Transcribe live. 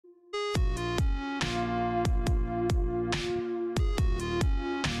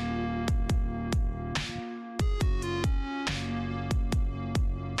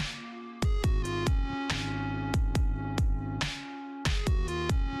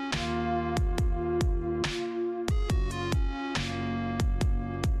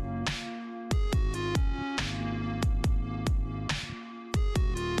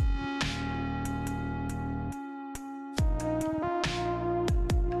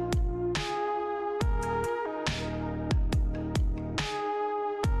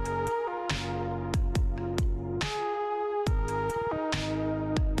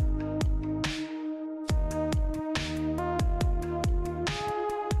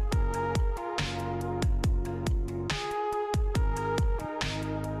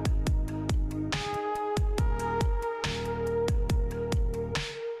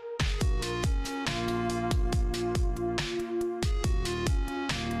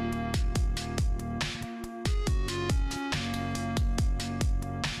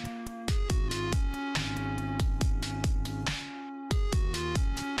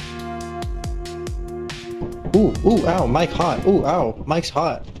Ooh, ooh, ow, Mike hot. Ooh, ow, Mike's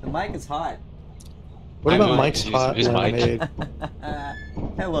hot. The mic is hot. What I'm about Mike. Mike's hot Who's Mike? lemonade?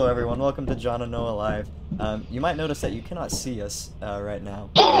 Hello everyone, welcome to John and Noah Live. You might notice that you cannot see us right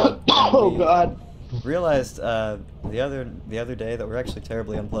now. Oh god. Realized the other day that we're actually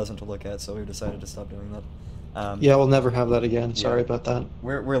terribly unpleasant to look at, so we decided to stop doing that. Yeah, we'll never have that again. Sorry about that.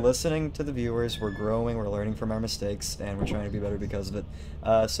 We're listening to the viewers, we're growing, we're learning from our mistakes, and we're trying to be better because of it.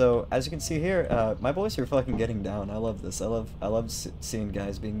 So as you can see here, my boys are fucking getting down. I love this. I love seeing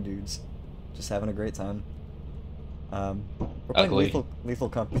guys being dudes, just having a great time. We're playing Lethal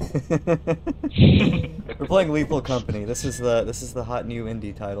Company. We're playing Lethal Company. This is the hot new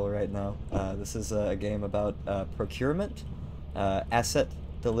indie title right now. This is a game about procurement, asset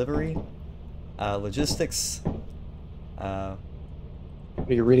delivery, logistics. Are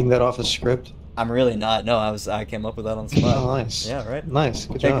you reading that off a script? I'm really not. No, I came up with that on the spot. Oh, nice. Yeah, right. Nice.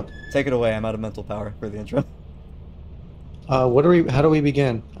 Good job. Take it away. I'm out of mental power for the intro. What are we? How do we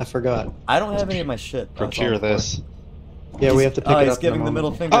begin? I forgot. I don't have any of my shit. Procure this. Yeah, we have to pick it up. He's giving the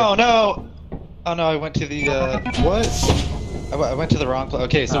middle finger. Oh no! Oh no! I went to the. What? I went to the wrong place.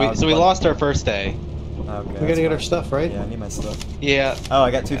 Okay, so we lost our first day. Okay, We gotta get our stuff, right? Yeah, I need my stuff. Yeah. Oh,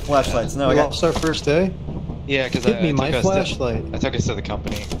 I got 2 flashlights. No, We I got. lost our first day? Yeah, because Give me my flashlight. I took us to the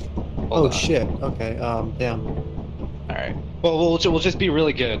company. Hold Oh on. shit. Okay. Damn. All right. Well, we'll just be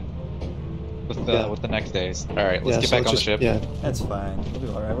really good with the next days. All right. Let's Yeah, get so back on the ship. Yeah. That's fine. We'll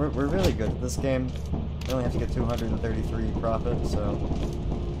do all right. We're really good at this game. We only have to get 233 profit, so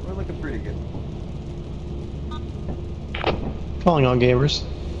we're looking pretty good. Calling all gamers.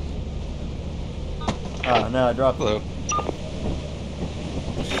 Oh no, I dropped. Hello.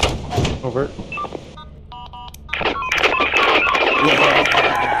 Over.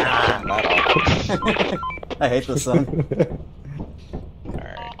 I hate this song. All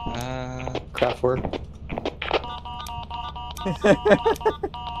right. Kraftwerk.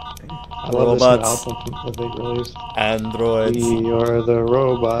 I love Robots. this new album that they released. Androids. We are the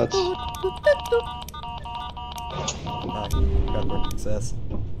robots. Kraftwerk success.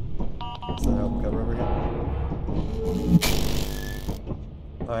 Is that album cover over here?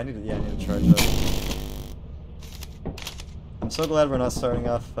 Oh, I need to charge up. I'm so glad we're not starting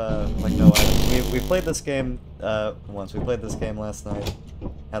off like no items. We played this game once. We played this game last night.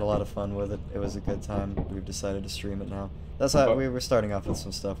 Had a lot of fun with it. It was a good time. We've decided to stream it now. That's how we were starting off with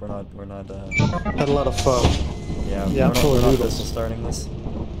some stuff. We're not. Had a lot of fun. Yeah. Yeah, I'm full we're of not noodles. pistol starting this.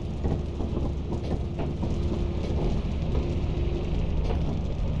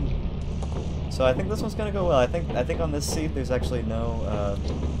 So I think this one's gonna go well. I think on this seat there's actually no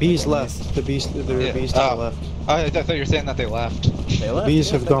Bees enemies. left. The bees. There are Yeah. bees to the left. Oh, I thought you were saying that they left. They left. Bees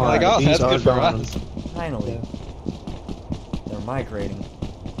Yeah, have thank gone. God. Like, oh, Bees that's are good for gone. us. Finally, Yeah. they're migrating.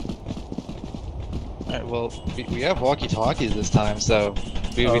 Alright, well, we have walkie-talkies this time, so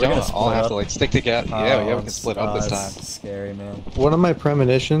we we're don't gonna all split have up. to, like, stick together. Yeah, we can split up this time. It's scary, man. One of my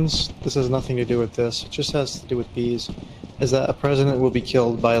premonitions, this has nothing to do with this, it just has to do with bees, is that a president will be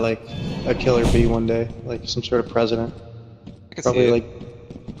killed by, like, a killer bee one day. Like, some sort of president. I can Probably, see it.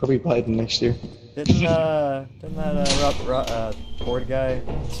 like, probably Biden next year. Didn't that Ford guy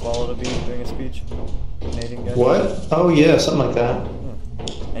swallow a bee during a speech? Canadian guy. What? Oh, yeah, something like that.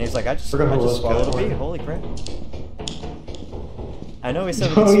 And he's like, I just Forgot who it was, swallowed a bee. California. Holy crap! I know he said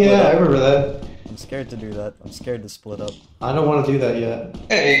we could Oh, split yeah, up. I remember that. I'm scared to do that. I'm scared to split up. I don't want to do that yet.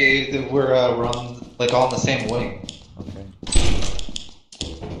 Hey, we're on, like, all in the same wing. Okay.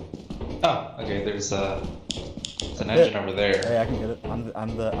 Oh, okay, there's an engine over there. Hey, I can get it.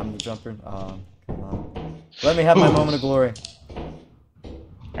 I'm the jumper. Come on. Let me have my moment of glory.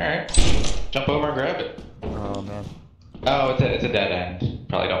 Alright, jump over and grab it. Oh man. Oh, it's a dead end.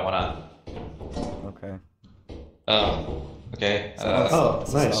 Probably don't wanna. Okay. Oh, okay. Oh,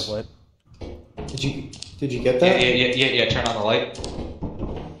 That's a nice. stoplight. Did you get that? Yeah, turn on the light.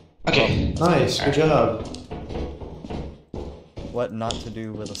 Okay. Nice, good job. What not to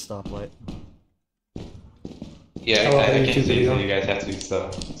do with a stoplight? Yeah, Oh, I you can't two see, video. so you guys have to use the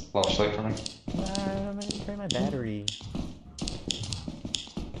launch light for me. I'm gonna bring my battery.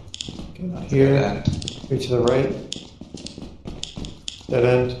 Here, Dead end. here to the right. Dead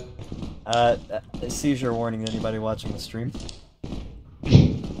end. Seizure warning to anybody watching the stream.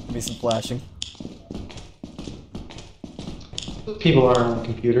 Be some flashing. People are on the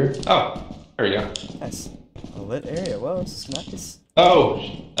computer. Oh, there we go. Nice. A lit area. Well, it's nice. Oh,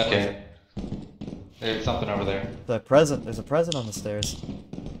 okay. There's something over there. There's a present on the stairs.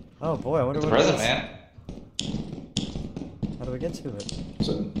 Oh boy, I wonder It's a what present, it is. man. How do we get to it? Is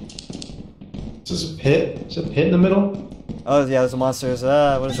this a pit? Is it a pit in the middle? Oh yeah, there's a monster.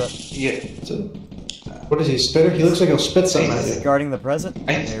 What is that? Yeah. It's a... What is he, spitter? He looks like he'll spit something at He's you. guarding the present?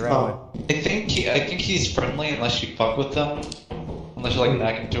 I- Yeah, he ran away. Oh, I think he's friendly unless you fuck with them. Unless you like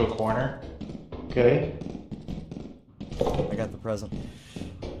back into a corner. okay. I got the present.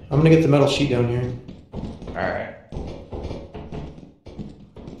 I'm gonna get the metal sheet down here. Alright.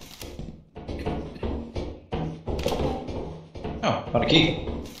 Oh, found a key.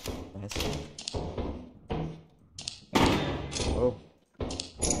 Nice. Oh.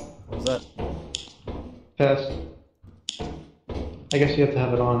 What was that? Pass. I guess you have to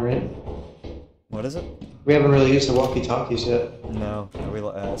have it on, right? What is it? We haven't really used the walkie-talkies yet. No, we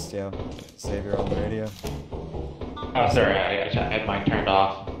asked, yeah. Savior on the radio. Oh, sorry, I had mine turned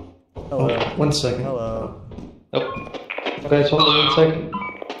off. Hello. Oh, 1 second. Hello. Oh, Guys, hold on 1 second.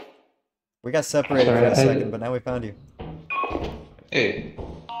 We got separated Sorry, for a I- second, but now we found you. hey.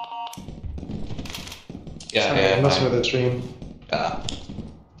 Sorry, Yeah, I'm messing fine. with the stream. Yeah.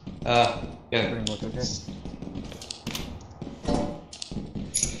 Screen look okay?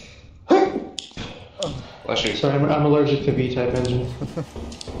 Bless you. Sorry, I'm allergic to V-type engine.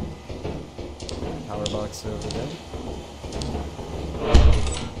 Power box over there.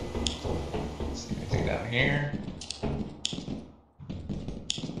 See anything down here?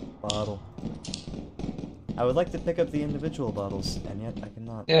 Bottle. I would like to pick up the individual bottles, and yet I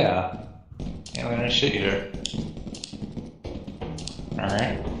cannot. Yeah. Yeah, I'm gonna shit eater.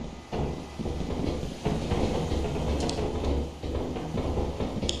 Alright.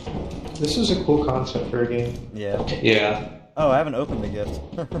 This is a cool concept for a game. Yeah. Yeah. Oh, I haven't opened the gift.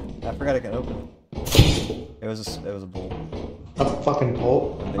 I forgot I can open it. It was a bowl. A fucking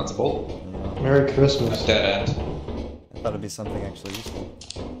bolt. That's a bolt. Yeah. Merry Christmas. That's dead end. I thought it'd be something actually useful.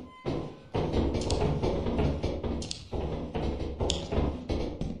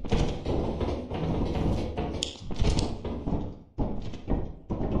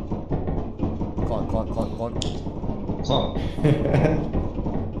 Clunk, clunk, clunk, clunk. Clunk.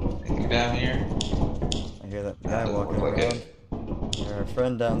 Anything down here? I hear that guy Doesn't walking look like around. it. There's our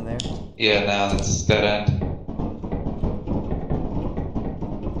friend down there. Yeah, now that's dead end.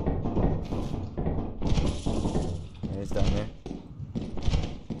 Yeah, he's down there.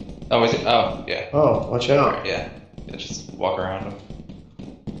 Oh, is it? Oh, yeah. Oh, watch out. Alright, yeah. Yeah, just walk around him.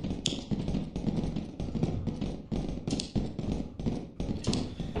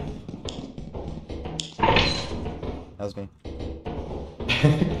 That was me.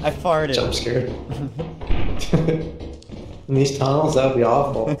 I farted. Jump scared. In these tunnels, that would be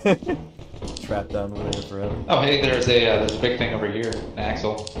awful. Trapped down over there forever. Oh, hey, there's a big thing over here. An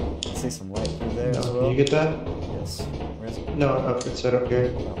axle. I see some light through there as No, well. can you get that? Yes. Where is it? No, up, it's right up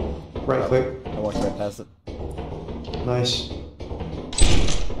here. Oh. Right click. I walked right past it. Nice.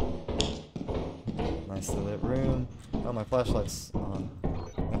 Nicely lit room. Oh, my flashlight's on.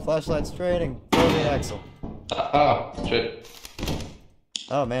 My flashlight's draining. Throw the axle. Oh, shit.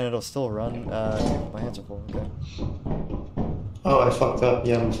 Oh man, it'll still run. My hands are full. Okay. Oh, I fucked up.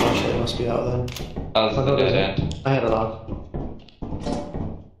 Yeah, my flashlight must be out then. Oh, this is Oh, the no, dead there's- end. I had it off.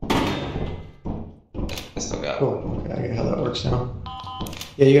 I still got it. Cool. Okay, I get how that works now.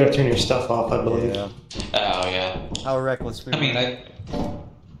 Yeah, you gotta turn your stuff off, I believe. Yeah. Oh, yeah. How reckless we I mean, were.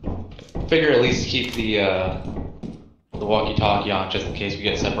 I figure at least keep the walkie-talkie on just in case we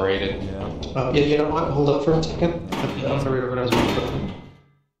get separated. Yeah. Yeah, you know what? Hold up for a second. I don't know what I was doing.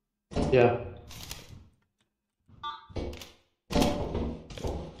 Yeah.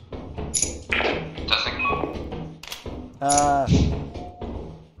 Testing.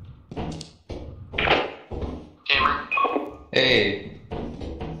 Gamer. Hey.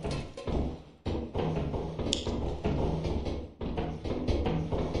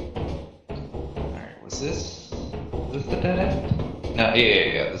 Alright, was this? Was this the dead end? No,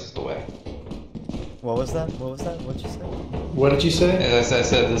 yeah, this is the way. What was that? What was that? What'd you say? What did you say? As I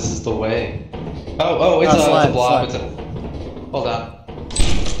said, this is the way. Oh, it's, Oh, it's slide, a blob. slide. It's a... Hold on.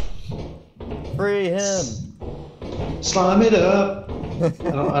 Free him! Slime it up. I don't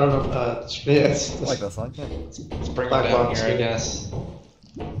know. Yeah, I like that song. Yeah. Let's bring Black it down box, here, I yeah. guess.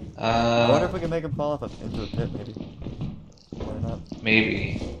 I wonder if we can make him fall off into a pit, maybe. Why not?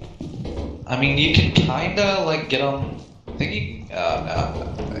 Maybe. I mean, you can kinda like get him. I think you. No.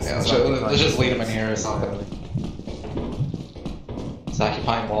 Yeah, let's just lead him in here or something. It's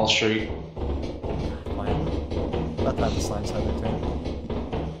occupying Wall Street. Fine. About time the slimes have their turn.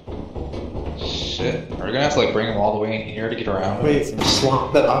 Shit. Are we gonna have to like bring him all the way in here to get around? Wait,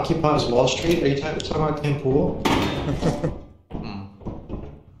 slump that occupies Wall Street? Are you talking about Ken Pool? Hmm.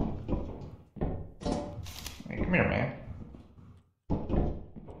 Hey, come here, man.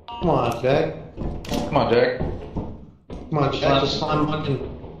 Come on, Jack. Come on, Jack. Come on, Jack. Just slime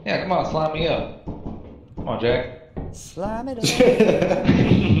one. Yeah, come on, slime me up. on, Jack. Slime it up.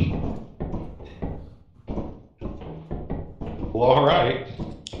 Well, alright.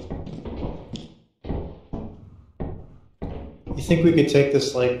 You think we could take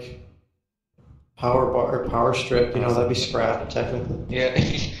this like power bar or power strip? You know, that'd be scrap technically. Yeah.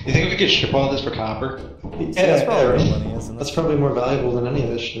 You think we could ship all this for copper? Yeah, That's probably right. real money, isn't it? That's probably more valuable than any of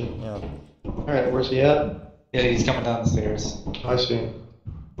this shit. Yeah. All right, where's he at? Yeah, he's coming down the stairs. I see.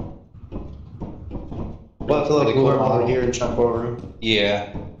 We'll have to like Pretty cool lure him over model. here and jump over him.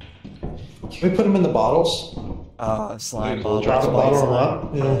 Yeah. Can we put him in the bottles? Slime Cool. bottle. Drop a slime bottle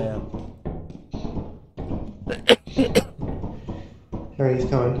slime. him up? Yeah. Here he's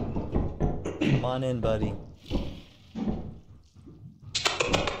coming. Come on in, buddy.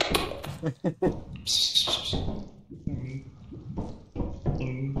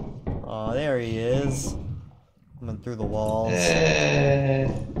 Oh, there he is. Coming through the walls.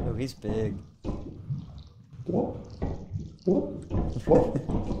 Oh, he's big. Whoop. Whoop. Whoop.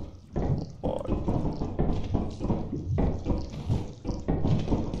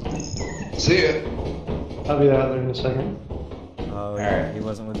 See ya. I'll be out there in a second. Oh, yeah, Alright. he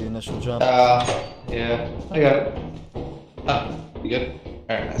wasn't with the initial jump. Yeah. I got it. You good?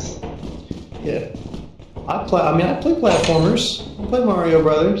 Alright, nice. Yeah. I play platformers. I play Mario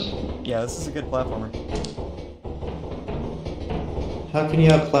Brothers. Yeah, this is a good platformer. How can you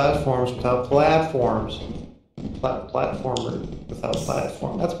have platforms without platforms? Platformer without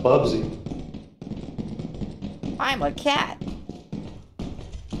platform. That's Bubsy. I'm a cat.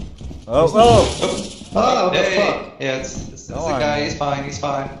 Oh! Oh, what the Hey. fuck? Yeah, it's the Oh, guy. He's fine. He's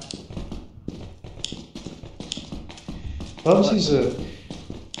fine. Bubsy's a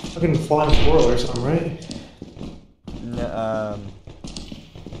fucking flying squirrel or something, right? No,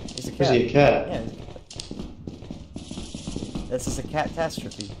 he's a Is cat. he a cat? Yeah. This is a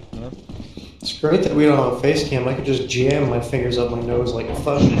catastrophe, you know? It's great that we don't have a face cam. I could just jam my fingers up my nose like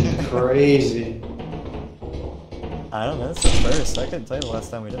fucking crazy. I don't know, it's the first. I couldn't tell you the last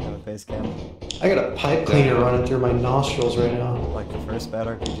time we didn't have a face cam. I got a pipe cleaner running through my nostrils right now. Like the first bad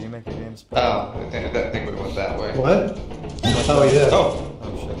RPG Maker games. Oh, I think we went that way. What? Oh, yeah. Oh.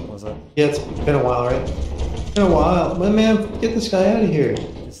 Oh shit, what was that? Yeah, it's been a while, right? It's been a while. My man, get this guy out of here.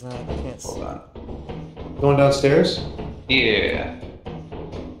 Is that? I can't see. Hold on. Going downstairs? Yeah.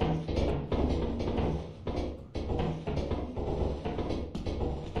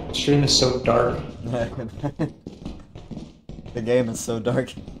 The stream is so dark. The game is so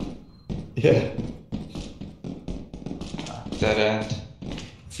dark. Yeah. Dead end.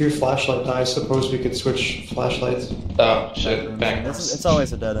 If your flashlight dies, suppose we could switch flashlights. Oh shit. Back. It's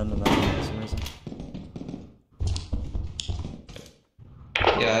always a dead end in that game for some reason.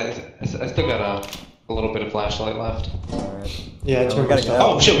 Yeah, I still got a little bit of flashlight left. Alright. Yeah, I we turned gotta myself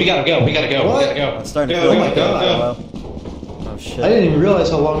go. Oh shit, we gotta go. We gotta go. What? We gotta go. It's starting to Go, feel my like God. that. Oh shit. I didn't even realize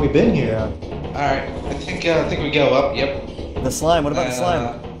how long we've been here. Yeah. Alright, I think we go up. Yep. The slime, what about the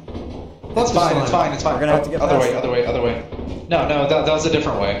slime? Fuck It's the fine. slime. It's fine. It's fine. We're gonna have to get other past way. it. Other way. No, that was a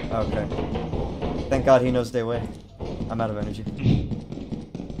different way. Okay. Thank God he knows day way. I'm out of energy.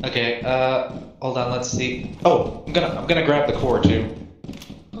 Okay. Hold on. Let's see. Oh, I'm gonna grab the core too.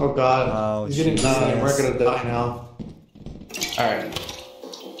 Oh god. Oh, He's getting Jesus. done. We're gonna die now. All right.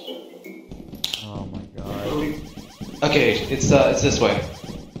 Oh my God. Okay. It's this way.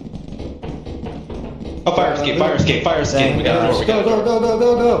 Oh, fire escape! Fire escape! Fire escape! We got a door. We got a Go, door. go, go,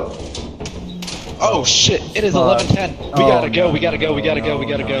 go, go, go! Oh shit! It is Fuck. 11:10. We Oh, gotta go. no, We gotta go. We gotta no, go. We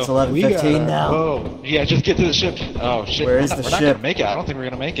gotta no. go. It's 11:15 now. Oh, Yeah, just get to the ship. Oh shit. Where is we're the not ship? gonna make it. I don't think we're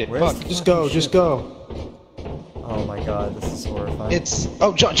gonna make it. Where's Fuck. the just go, fucking just ship? go. Oh my God, this is horrifying. It's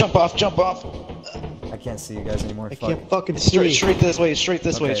jump off. I can't see you guys anymore. I Fuck. can't fucking see. Straight this way. Straight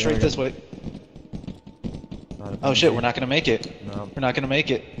this way. Okay, Straight there we this way. Not a Oh big shit, deal. we're not gonna make it. No. We're not gonna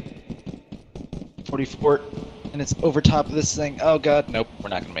make it. 44, and it's over top of this thing. Oh god, nope, we're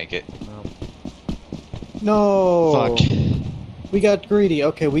not gonna make it. No. Fuck. We got greedy.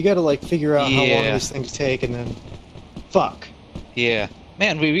 Okay, we gotta like figure out how long Yeah. these things take and then. Fuck. Yeah.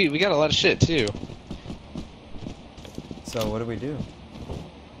 Man, we got a lot of shit too. So what do we do?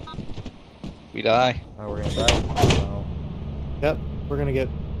 We die. Oh, we're gonna die. Oh. Yep, we're gonna get.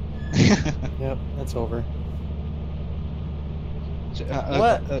 Yep, that's over. What?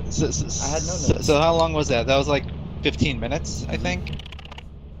 I had no notice. So how long was that? That was like 15 minutes, I think.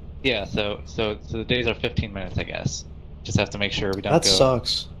 Yeah. So the days are 15 minutes, I guess. Just have to make sure we don't That go.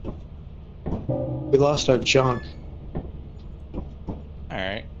 sucks. We lost our junk. All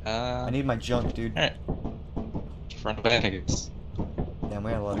right. I need my junk, dude. All right. Front back, I guess. Damn,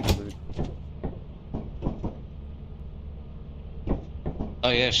 we had a lot of good loot. Oh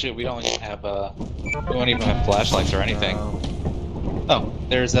yeah, shit. We don't even have we don't even have flashlights or anything. No. Oh,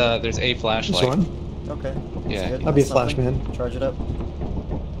 there's a This flashlight. one? Okay. Yeah. Good. I'll be a That's flash something. man. Charge it up.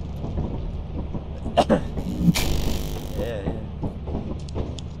 Yeah, yeah.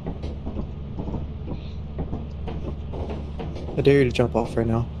 I dare you to jump off right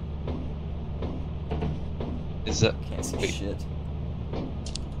now. Is it? Can't see Wait. shit.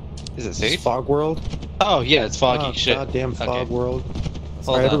 Is it Is this safe? Fog World? Oh yeah, it's foggy. Oh, Shit. goddamn Okay. Fog World. Hold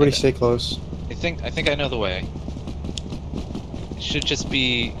Alright, on, everybody stay close. I think I know the way. It should just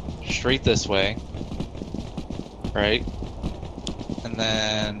be straight this way. Right? And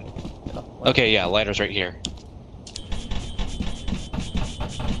then okay, yeah, lighter's right here.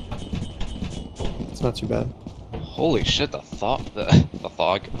 It's not too bad. Holy shit, the fog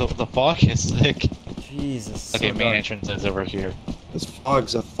is thick. Jesus. Okay, so main dark. entrance is over here. This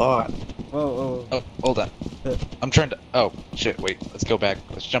fog's a thought. Whoa, whoa, whoa. Oh, hold on. I'm trying to. Oh shit! Wait. Let's go back.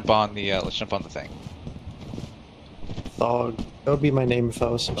 Let's jump on the. Let's jump on the thing. Thog. That would be my name if I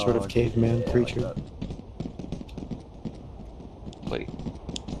was some sort of Dog. caveman Yeah, creature. like that. Wait.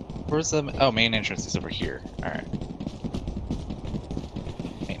 Where's the? Oh, main entrance is over here. All right.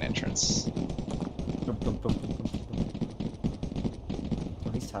 Main entrance. Bum, bum, bum, bum, bum, bum.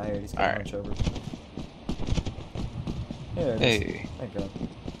 Oh, he's tired. He's gonna Alright. lunch over. There it is. Hey. Thank God.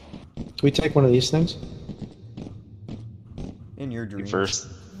 Can we take one of these things? In your You dreams. first.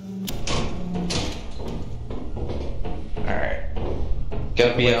 All right.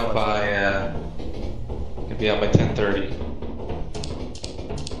 Gotta be out by. Gotta be out by 10:30.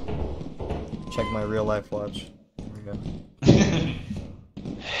 Check my real life watch. There we go.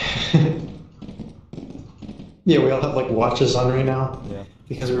 Yeah, we all have like watches on right now Yeah.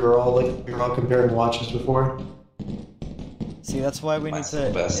 because we were all comparing watches before. See, that's why we need Mine's the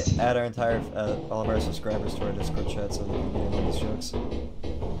to best. add our entire, all of our subscribers to our Discord chat so they can get in on these jokes.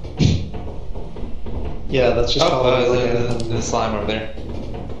 Yeah, that's just how I look at it. the slime over there.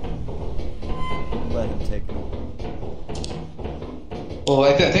 Let him take it. Well,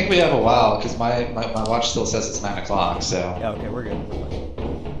 I think we have a while because my watch still says it's 9 o'clock. So. Yeah, okay, we're good. We're fine.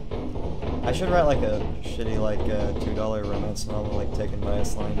 I should write like a shitty, like, $2 romance novel, like, taken by a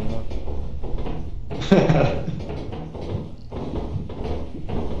slime, you know?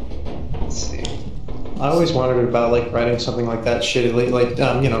 Let's see. I always wondered about like writing something like that shittily, like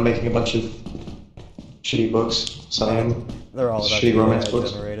you know, making a bunch of shitty books, selling them. They're all about Shitty the romance AI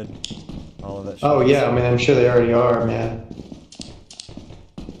books. generated. All of that shit. Oh yeah, I mean, I'm sure they already are, man.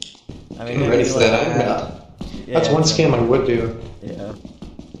 I mean, I'm maybe ready for like, that. That's yeah, one scam I would do. Yeah.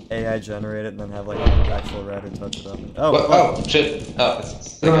 AI generate it and then have like an actual writer touch it up. Oh, What? fuck. Oh shit! Oh,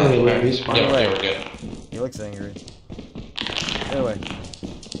 it's I don't have any okay. movies, fine. Yeah, we're good. He looks angry. Anyway.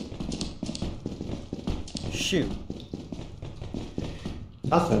 Shoot.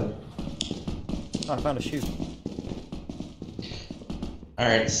 Nothing. Oh, I found a shoe. All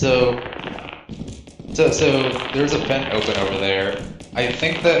right, so there's a vent open over there. I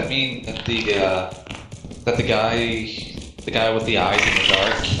think that means that the guy with the eyes in the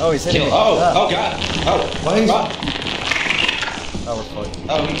dark. Oh, he's hitting me. Oh Ah. god! Oh, Why is- God. Oh, we're fucked.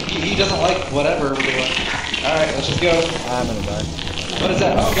 Oh, he doesn't like whatever we're doing. All right, let's just go. I'm gonna die. What is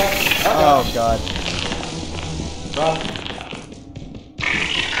that? Oh god! Oh, God. Run.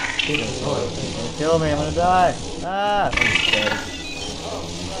 Don't kill me, I'm gonna die. Ah! I'm dead.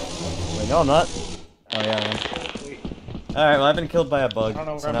 Wait, no, I'm not. Oh, yeah, I am. Alright, well, I've been killed by a bug, I don't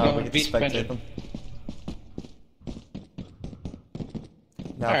know so where I'm now going. we get to Beat spectate Benjamin. them.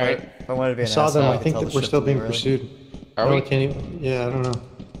 Now, Alright. if I wanted to be I an saw asshole, them. I I could think tell that the we're ship still to being leave early. pursued. Are No, we? I can't even. Yeah, I don't know.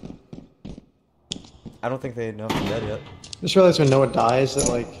 I don't think they know if I'm dead yet. Just realized when Noah dies that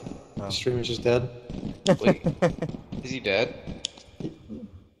like Oh. the stream is just dead. Wait, is he dead?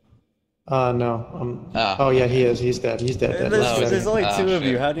 No. Ah, oh yeah, okay. he is. He's dead. He's dead. dead. There's, Let's get there's out of only Oh, two of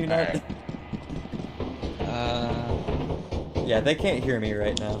you, shit. how do you not... Alright. Yeah, they can't hear me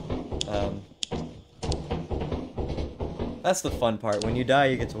right now. That's the fun part. When you die,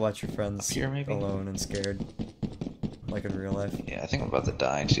 you get to watch your friends Up here, maybe? alone and scared. Like in real life. Yeah, I think I'm about to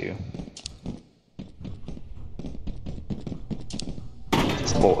die too.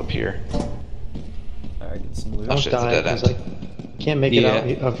 Just bolt up here. Alright, get some loot. Oh, Don't shit, it's a die, dead 'cause end. I can't make it out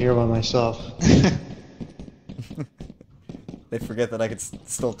up here by myself. They forget that I could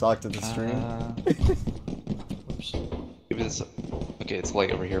still talk to the stream. Oops. Maybe this. Okay, it's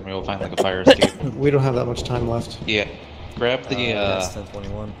light over here. Maybe we'll find like a fire escape. We don't have that much time left. Yeah. Grab the Yeah, it's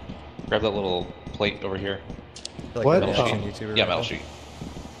 10:21. grab that little plate over here. I feel like What? I'm Oh. watching YouTuber Yeah, right metal now. sheet.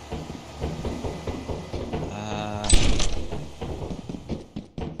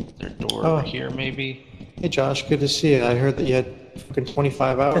 Is there a door Oh. over here maybe? Hey Josh, good to see you. I heard that you had fucking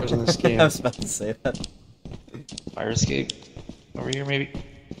 25 hours in this game. I was about to say that. Fire escape. Over here, maybe?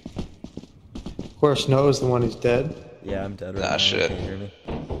 Of course, Noah's the one who's dead. Yeah, I'm dead right Ah, now. shit. Can you hear me?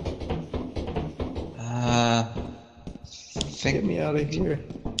 Get me out of here.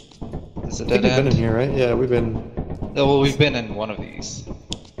 Is I it think dead we've been end? in here, right? Yeah, we've been. Oh, well, we've been in one of these.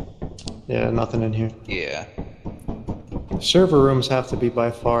 Yeah, nothing in here. Yeah. Server rooms have to be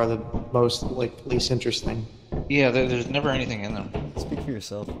by far the most, like, least interesting. Yeah, there's never anything in them. Speak for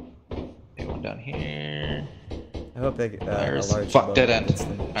yourself. Okay, one down here. I hope they get a There's- large fuck, bug dead on end. this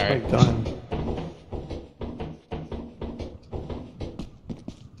thing. It's Alright. like done.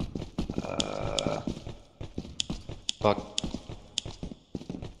 Fuck.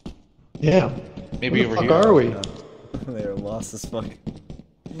 Yeah. Maybe Where over the here. fuck are we? No. They are lost as fuck.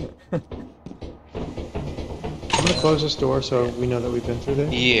 I'm gonna close this door so we know that we've been through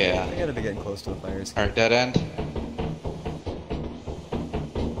there. Yeah. I gotta be getting close to the fire escape. Alright, dead end.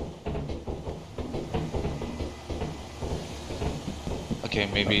 Okay,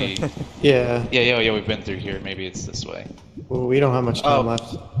 maybe. Yeah. Yeah, we've been through here. Maybe it's this way. Well, we don't have much time Oh.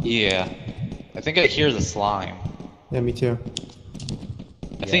 left. Yeah. I think I hear the slime. Yeah, me too.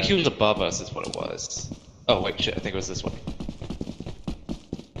 I think he Yeah. was above us, is what it was. Oh, wait, shit, I think it was this way.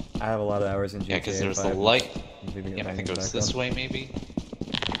 I have a lot of hours in GTA. Yeah, because there's the 5. light. Leaving it Yeah, I think it was back this on. way, maybe.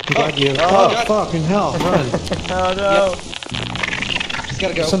 I'm glad you. Oh, Oh, fucking hell! Run! Oh no! Just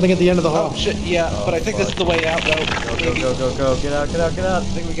gotta go. Something at the end of the hall. Oh, shit, yeah, Oh, but I think this is fuck. the way out, though. Go, go, go, go! Get out, get out, get out! I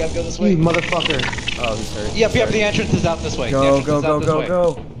think we gotta go this You way. motherfucker! Oh, he's hurt. Yep, He's hurt. the entrance is out this way. The Go, entrance go, is go, out this go, way.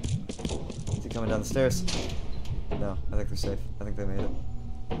 go! Is he coming down the stairs? No, I think they're safe. I think they made it.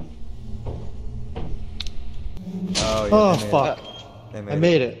 Oh, yeah, Oh, they made fuck. It. They made I it.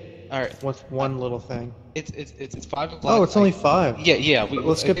 made it. Alright, With one little thing. it's 5 o'clock. Oh, it's only 5. Yeah.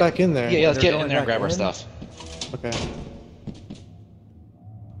 Let's get back in there. Yeah, let's They're get in going there and back grab our in? stuff. Okay.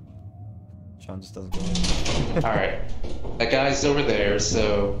 Sean just doesn't go in. Alright. That guy's over there,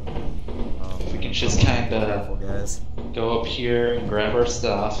 so we can just Careful, kinda guys. go up here and grab our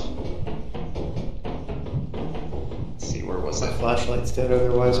stuff. Let's see, where was My it? flashlight's dead.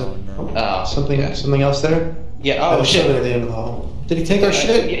 Otherwise, Oh no. Oh, something yeah. something else there. Yeah, That oh was shit. at the end of the hall. Did he take our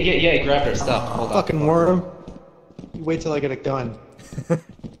shit? Yeah, he grabbed our stuff. Hold on. Fucking worm. You wait till I get a gun.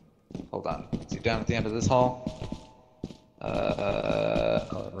 Hold on. Is he down at the end of this hall?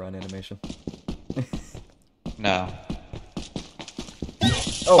 Oh, run animation. No.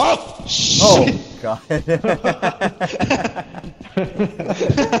 Oh! Oh! Oh! Shit! God.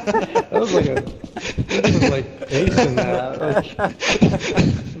 That was like bass in that.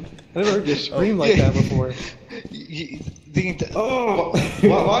 I never heard you scream like that before.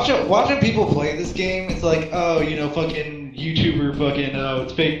 Watching people play this game, it's like, oh, fucking YouTuber, fucking, oh,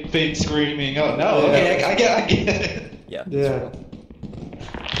 it's fake screaming. Oh no, okay, I get it. Yeah. Yeah.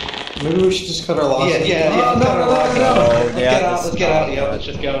 Maybe we should just cut our losses. Yeah. Oh, Let's cut our losses. Oh, yeah, Let's get out. Yeah, let's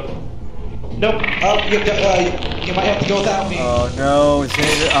just go. Nope. Oh, you might have to go without me. Oh no,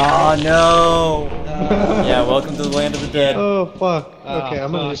 Xavier. Oh no! Yeah, welcome to the land of the dead. Oh fuck. Okay,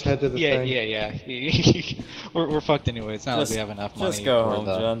 I'm gonna just head to the thing. Yeah. we're fucked anyway. It's not Just- like we have enough money. just go for home,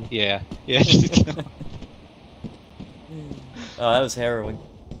 the... John. Yeah. Just go. Oh, that was harrowing.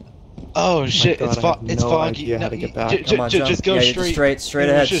 Oh shit! God, I have it's no foggy. idea how to get back. Come on, John. Just go Yeah, straight. straight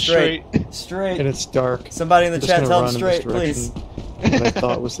ahead, Just straight. And Straight. it's dark. Somebody in the I'm just chat gonna tell him run in this straight, please. direction. What I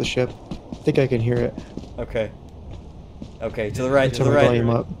thought was the ship. I think I can hear it. Okay. Okay, to the right, to Turn the the right. volume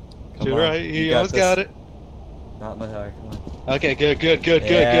up. Come To on, the right. you He almost got this. it. Not my heart, come on. Okay, good.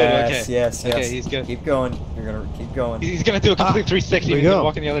 Yes, Okay. yes. Okay, he's good. Keep going. You're gonna keep going. He's gonna do a complete 360. there He's you gonna go.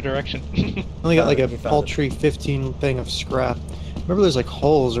 walk in the other direction. Only got like a You found it. paltry 15 thing of scrap. Remember there's like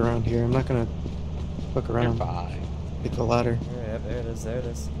holes around here. I'm not gonna fuck You're around. fine. Get the ladder. Alright, there it is, there it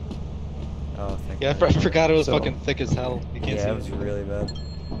is. Oh, thank Yeah, God. I forgot it was So- fucking thick as hell. You can't Yeah, see it was anything. really bad.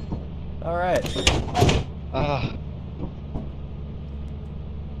 Alright. Ah,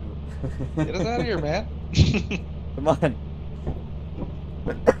 get us out of here, man. Come on.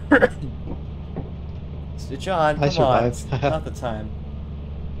 John, I come on. survived. Not the time.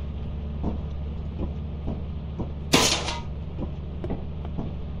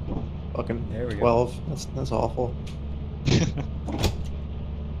 Fucking There we go. 12. That's awful.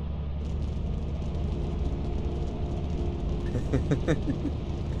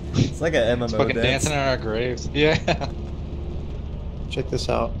 It's like a MMO It's fucking dance. dancing in our graves. Yeah. Check this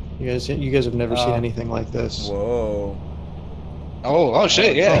out. You guys have never seen Oh. anything like this. Whoa. Oh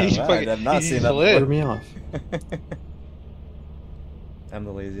shit! Yeah, Oh, he wow, fucking. I've not he seen that lit. Order me off. I'm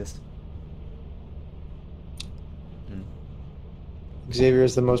the laziest. Xavier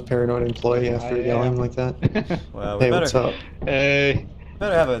is the most paranoid employee after I yelling am. like that. Well, we Hey, what's better up? Hey.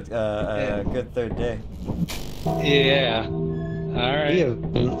 have a good third day. Yeah.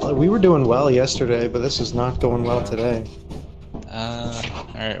 Alright. We were doing well yesterday, but this is not going well today.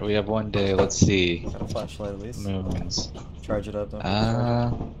 Alright, we have one day. Let's see. Got a flashlight at least. Moons. Charge it up. Don't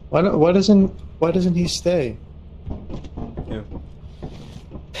forget to Why doesn't he stay? charge it.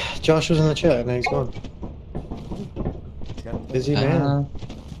 Josh was in the chat, now he's gone. He's got to Busy man.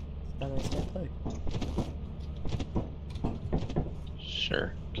 He's got to play.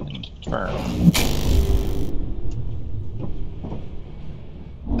 Sure. Confirm.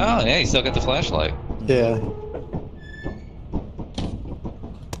 Oh, yeah, you still got the flashlight. Yeah.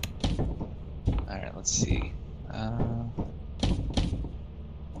 Alright, let's see.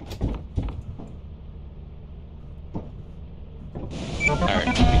 Alright,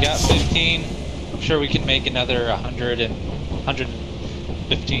 we got 15. I'm sure we can make another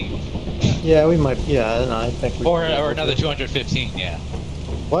 115. Yeah, we might. Yeah, no, I think we. Or another 215, yeah.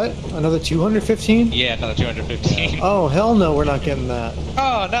 What? Another 215? Yeah, another 215. Oh hell no, we're not getting that.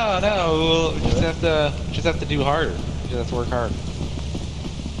 Oh, no. We'll just have to do harder. We just have to work hard.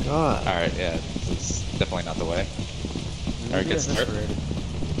 God. Alright, yeah. It's definitely not the way. Alright, good start.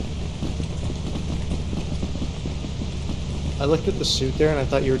 I looked at the suit there and I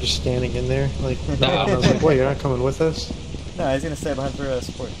thought you were just standing in there. Like, No. I was like, wait, you're not coming with us? No, he's gonna stay behind for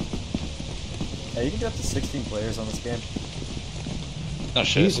support. Yeah, you can get up to 16 players on this game. Oh,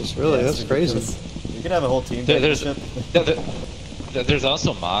 shit. Jesus, really? Yeah, that's crazy. You can have a whole team. There's championship. there's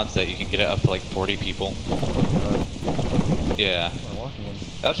also mods that you can get it up to like 40 people. Yeah. I'm walking in.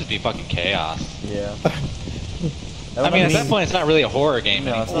 That would just be fucking chaos. Yeah. I mean, at that point, it's not really a horror game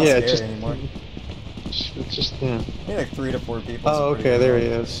No, it's anymore. not Yeah, scary just- anymore. It's just, yeah. Maybe like 3 to 4 people. Oh, okay, there he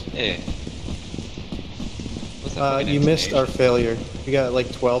is. Yeah. What's that fucking You missed our intimidation? failure. We got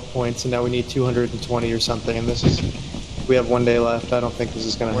like 12 points and now we need 220 or something, and this is... We have one day left. I don't think this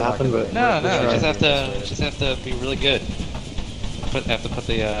is going We're to not happen, gonna but... win. No, We're no, trying just have to be really good. Have to put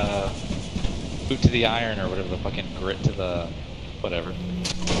the boot to the iron or whatever, the fucking grit to the whatever.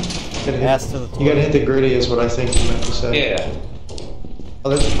 Ass to the You gotta hit the gritty is what I think you meant to say. Yeah. Oh,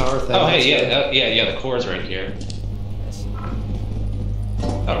 there's a power thing. Oh, hey, yeah, the core's right here.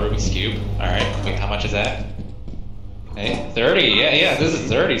 Oh, Rubik's Cube. Alright, wait, how much is that? Hey, 30, yeah, this is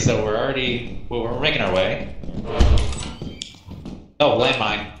 30, so we're already, we're making our way. Oh,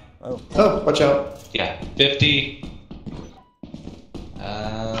 landmine. Oh. Oh, watch out. Yeah, 50.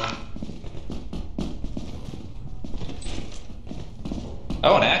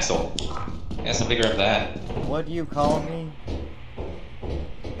 Oh, an axle. Yeah, somebody grab that. What do you call me?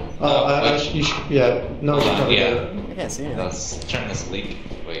 You should, yeah, no, Hold you on, covered yeah. it. I can't see anything. Let's turn this leak.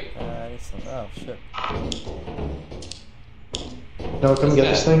 Wait. I need some. Oh shit. No, come get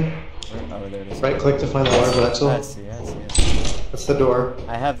this thing. Oh, there it is. Right click to find the large axle. I see. It. That's the door.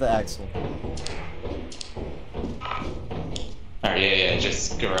 I have the axle. Alright, yeah,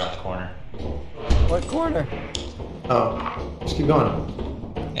 just go around the corner. What corner? Oh, just keep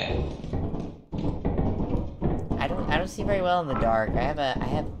going. Yeah. I don't see very well in the dark. I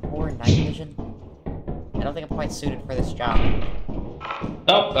have poor night vision. I don't think I'm quite suited for this job.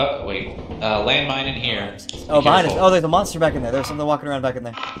 Oh, wait. Landmine in here. Oh, behind us. careful. Oh, there's a monster back in there. There's something walking around back in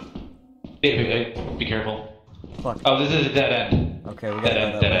there. Be careful. Fuck. Oh, this is a dead end. Okay, we gotta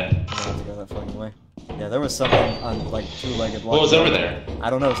go that Dead way. end. We have to go that fucking way. Yeah, there was something on like two-legged walking. What was over around. there? I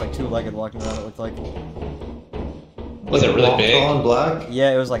don't know. It was like two-legged walking around. It looked like. Was it really Long, big? tall, and black?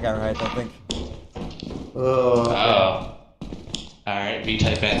 Yeah, it was like our height, I think. Oh. Oh. Alright,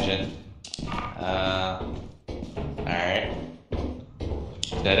 V-type engine. Alright.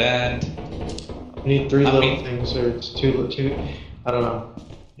 Dead end. We need three I little mean- things, or it's two, I don't know.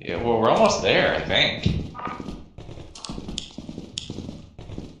 Yeah, well, we're almost there, I think.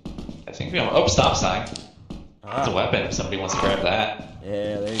 I think we almost... Oh, stop sign. It's a weapon if somebody wants to grab that.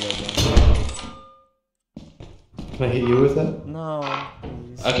 Yeah, there you go. John. Can I hit you with that? No.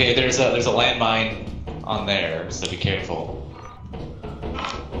 Please. Okay, there's a landmine on there, so be careful.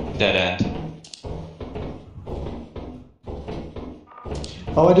 Dead end.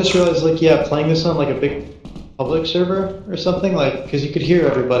 Oh, I just realized, like, yeah, playing this on, like, a big public server or something, like, because you could hear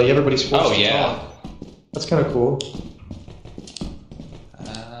everybody, everybody's forced Oh, to yeah. talk. That's kind of cool.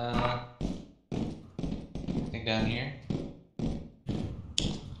 Anything down here?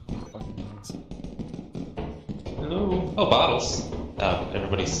 Hello? Oh, bottles. Oh,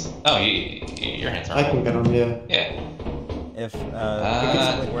 everybody's... Oh, your hands I aren't can get them, yeah. Yeah. If we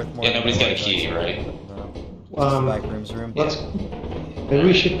get something worth more. Yeah, than nobody's got a $1, key, right? No. Just the back room's room. Let's... Maybe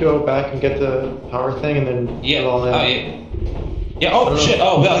we should go back and get the power thing and then Yeah. put it all in. Oh, yeah. Yeah. Oh shit.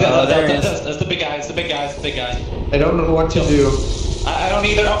 Oh, there he is. that's the big guy. It's the big guy. It's the big guy. I don't know what to do. I don't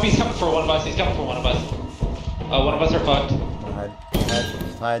either. Oh, he's coming for one of us. He's coming for one of us. Oh, one of us are fucked.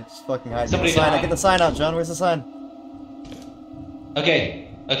 Hide, just fucking hide. Somebody Get the sign, die. get the sign out, John. Where's the sign? Okay.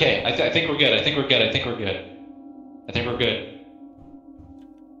 Okay. I think we're good. I think we're good. I think we're good. I think we're good.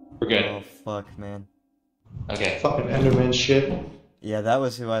 We're good. Oh fuck, man. Okay. Fucking Enderman shit. Yeah, that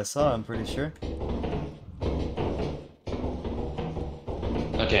was who I saw. I'm pretty sure.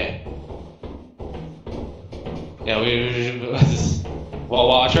 Okay. Yeah, well,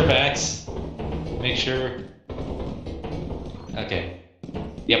 watch our backs. Make sure. Okay.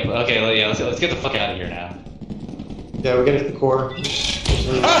 Yep. Okay. Yeah. Let's get the fuck out of here now. Yeah, we gotta hit the core.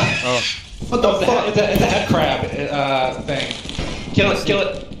 Ah! Oh, What the fuck? It's a head crab thing. Kill it. Kill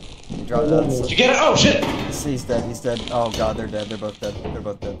it. he dropped that. Did you get it? Oh shit! He's dead. He's dead. Oh god, they're dead. They're both dead. They're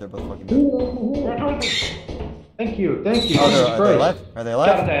both dead. They're both fucking dead. Thank you, thank you. Oh, Jesus are they Christ. alive? Are they Got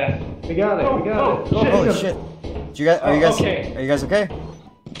alive? his ass. We got it, we got it. Oh, holy shit! Do you guys? Are you guys? Okay. Are you guys okay?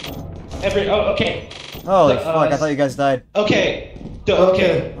 Okay. Holy Uh, fuck! I thought you guys died. Okay.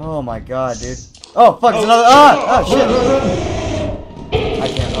 Okay. Oh my god, dude. Oh fuck! It's another. Ah! Oh shit! I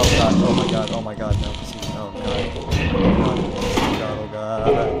can't. Oh god. Oh my god. Oh my god. No. Oh god.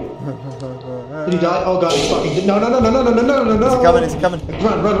 Oh god. Did he die? Oh god, he fucking did. No, no, no, no, no, no, no, no, no, no. Is he coming? Is he coming?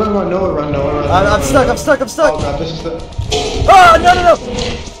 Run, run, run, run, Noah, run, Noah, run. I'm stuck. I'm stuck. I'm stuck. Oh god, this is the... Oh no no no!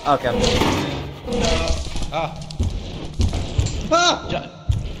 Okay, I'm dead. Ah.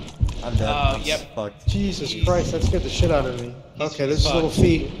 I'm dead. Oh, I'm yep. fucked. Jesus Christ, that scared the shit out of me. Okay, this is fucked. little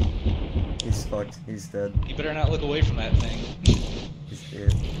feet. He's fucked. He's dead. You better not look away from that thing. He's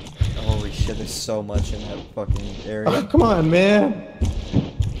dead. Holy shit! There's so much in that fucking area. Oh, come on, man.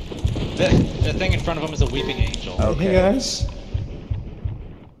 The thing in front of him is a weeping angel. Okay. Hey guys.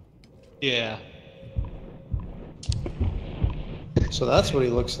 Yeah. So that's what he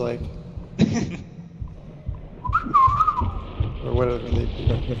looks like. Or whatever they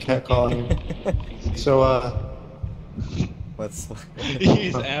can't call him. So, What's?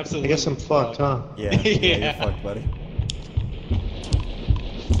 He's absolutely. I guess I'm fucked, huh? Yeah. Yeah. You're Yeah. fucked, buddy.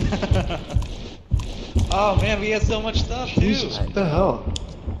 Oh man, we had so much stuff too. Jesus, what the hell?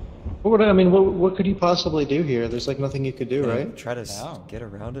 What would I mean? What could you possibly do here? There's like nothing you could do, right? Try to No. get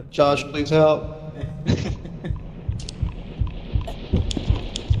around it. Josh, please help.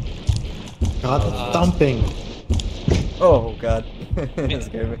 God, the thumping. Oh god. That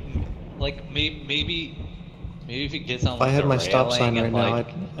scared me. Like maybe if he gets on. If I like, had the my stop railing sign right and, now, like,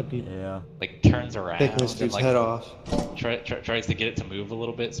 I'd be Yeah. like turns around taking this and dude's like head off. tries to get it to move a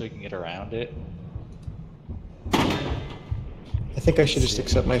little bit so he can get around it. I think I should just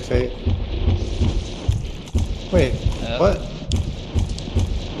accept my fate. Wait, what?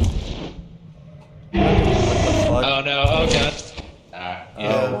 What Oh no! Oh god! the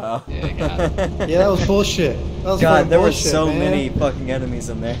Yeah. fuck? Yeah, got it. Yeah, that was bullshit. That was God, fucking there were bullshit, so man. many fucking enemies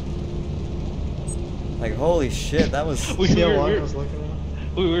in there. Like holy shit, that was. We See how were- long we I were- was looking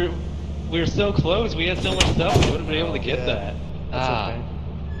at? We were so close. We had so much stuff. We wouldn't have been able to get Yeah. that. That's okay.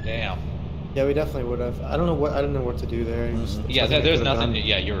 Damn. Yeah, we definitely would have. I didn't know what to do there. There's Yeah, nothing I there's could have nothing. done.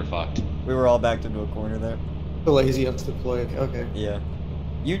 Yeah, you were fucked. We were all backed into a corner there. Too lazy to deploy. Okay. Yeah.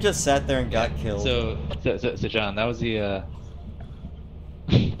 You just sat there and got killed. So John, that was the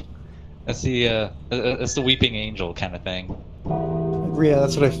that's the weeping angel kind of thing. Yeah,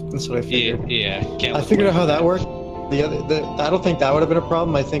 that's what I figured. Yeah. Can't I look figured away out how from that worked. I don't think that would have been a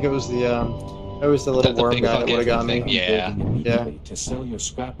problem. I think it was the little The worm big guy that fucking would have got me. thing. Yeah. Yeah. To sell your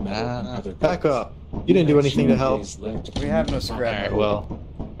scrap metal and other Back goods. up. You didn't do anything to help. We have no All scrap. right. Well,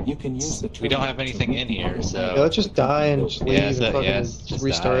 You can use the we don't terminal have to anything in here, read so- Yeah, let's just die and just leave yeah. and So, fucking yes. Just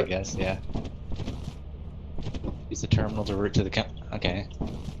restart. die, I guess. Yeah. Use the terminal to route to the okay.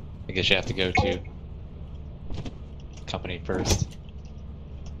 I guess you have to go to company first.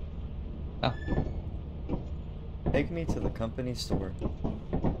 Oh. Take me to the company store.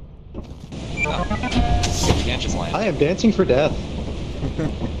 You can't just land. I am dancing for death.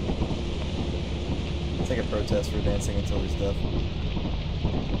 It's like a protest for dancing until there's death.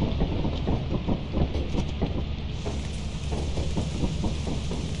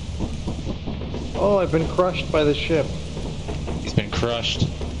 Oh, I've been crushed by the ship. He's been crushed.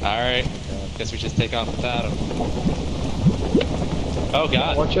 Alright. Guess we just take off without him. Oh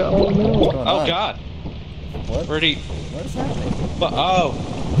god. Watch out! Oh no! What's going Oh on? god. What? Where'd he... What is happening?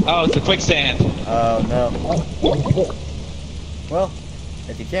 Oh! Oh, it's a quicksand. Oh no. Well,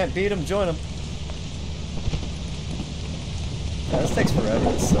 if you can't beat him, join him. Yeah, this takes forever.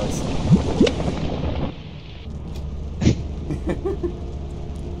 This sucks.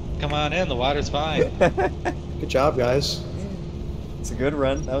 Come on in, the water's fine. Good job, guys. It's a good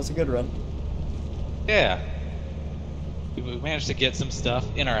run. That was a good run. Yeah. We managed to get some stuff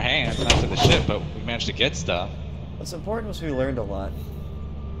in our hands, not to the ship, but we managed to get stuff. What's important was we learned a lot.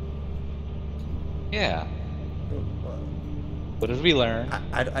 Yeah. What did we learn?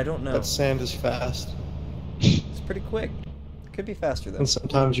 I don't know. That sand is fast. It's pretty quick. It could be faster though. And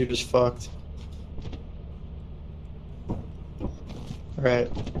sometimes you're just fucked.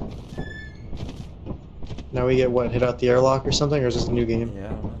 Alright. Now we get what? Hit out the airlock or something? Or is this a new game? Yeah,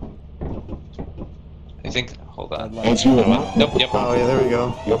 I don't know. I think. Hold on. As you have not Nope, yep. Oh yeah, there we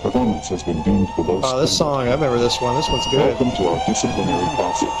go. your performance has been deemed below Oh, this song, I remember this one. This one's good. Welcome to our disciplinary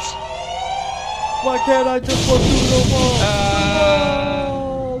process. Why can't I just look through the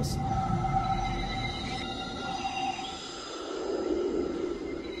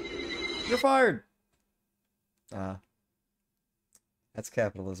walls? You're fired. Ah. That's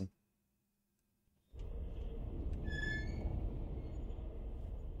capitalism.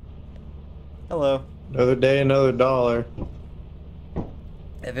 Hello. Another day, another dollar.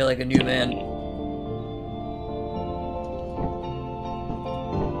 I feel like a new man.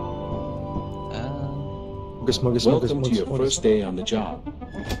 Welcome to your first day on the job.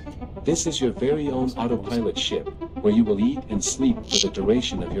 This is your very own autopilot ship, where you will eat and sleep for the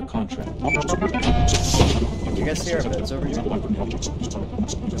duration of your contract. You guys see our beds over here?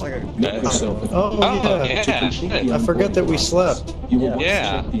 It's like a Make yourself Oh, Oh, yeah. yeah. I forget that we slept. You will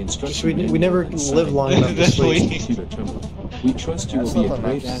Yeah. the instructions We never live long enough to sleep. computer terminal. We trust you I will slept be a on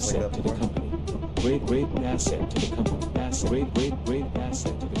great mattresses like asset that to the before. company. Great asset to the company. Great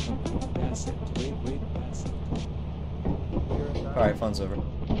asset to the company. Great asset. Alright, fun's over.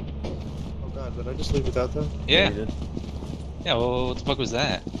 Oh god, did I just leave without them? Yeah. You did. Yeah, well, what the fuck was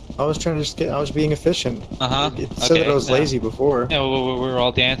that? I was trying to just get, I was being efficient. Uh-huh. It said that I was lazy before. Yeah, we were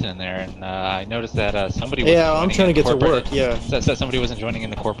all dancing in there, and I noticed that somebody was Yeah, I'm trying to get to work, yeah. That somebody wasn't joining in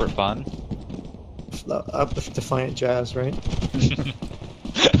the corporate fun. Up with Defiant Jazz, right?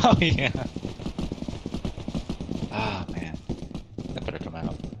 Oh, yeah. Ah, man. That better come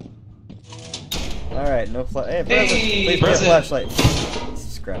out. Alright, no Hey, present! Hey, Please present. be a flashlight.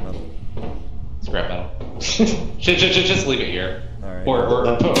 Scrap metal. Scrap metal. just leave it here. Alright. Or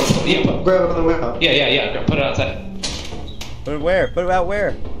yeah, Grab it on the way out. yeah, put it outside. Put it where? Put it out where?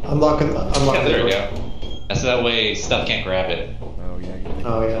 Unlocking Yeah, there we go. So that way stuff can't grab it. Oh, yeah.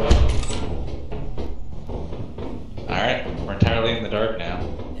 Oh, yeah. Alright, we're entirely in the dark now.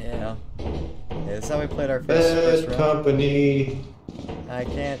 Yeah. Yeah, that's how we played our first Bad round. company, I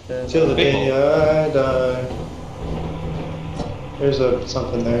can't till the Big day I die. There's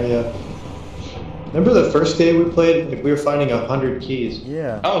something there, yeah. Remember the first day we played? Like, we were finding 100 keys.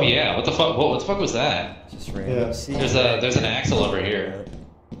 Yeah. Oh yeah, what the fuck? What the fuck was that? Just random. Yeah. See, There's an axle over here.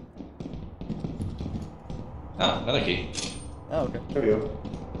 Oh, another key. Oh, okay. There we go.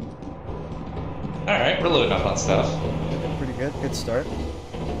 All right, we're loading up on stuff. Pretty good. Good start.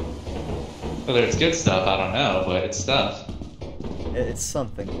 Whether it's good stuff, I don't know, but it's stuff. It's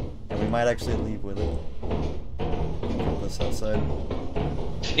something, and we might actually leave with it. Put this outside.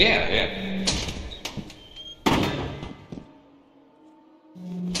 Yeah.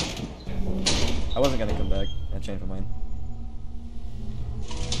 I wasn't gonna come back. I changed my mind.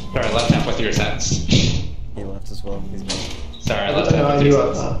 Sorry, I left halfway through your sentence. He left as well. He's gone. Sorry, I left No, halfway I through knew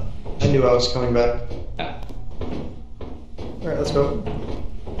your sentence. I knew I was coming back. Yeah. Alright, let's go.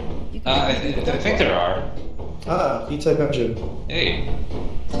 I think there are. Ah, E-type engine. Hey,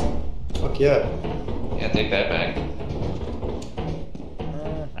 Fuck yeah. yeah, take that back.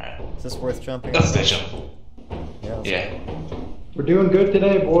 Alright, Is this worth jumping? let's ditch him. Yeah. let's Yeah. We're doing good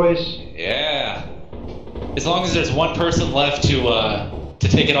today, boys. Yeah. As long as there's one person left to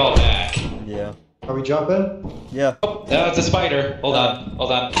take it all back. go. Yeah. Are we jumping? Yeah. Oh, no, it's a spider. Hold on.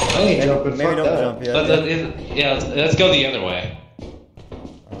 I ain't jumping. Maybe Fuck don't that. jump yet. Yeah, let's go the other way.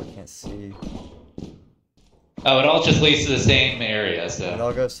 Oh, I can't see. Oh, it all just leads to the same area, It so.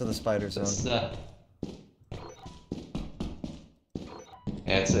 all goes to the spider zone. It's, yeah,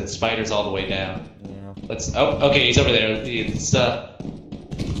 it's spiders all the way down. Yeah. Let's. Oh, okay, he's over there. It's, Is it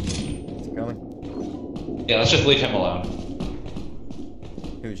going? yeah, let's just leave him alone.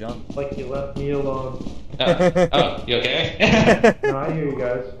 Who, John? Like you left me alone. Oh, you okay? No, I hear you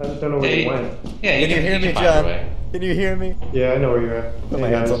guys. I just don't know where Hey. you went. Yeah, Can you hear me, find your John? way. Can you hear me? Yeah, I know where you're at. Put Hey, my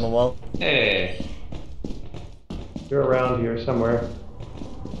hands guys. on the wall. Hey, You're around here somewhere.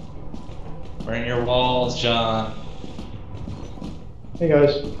 we're in your walls, John. Hey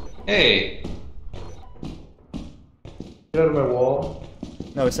guys, Hey. get out of my wall.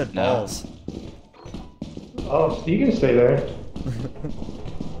 No, it said No. balls. Oh, you can stay there.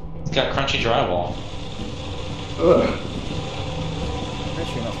 It's got crunchy drywall. Ugh.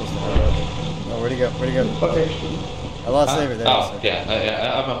 pretty sure you're not supposed to have that. Oh, where'd he go? Where'd he go? Okay. I lost Saber there. Oh,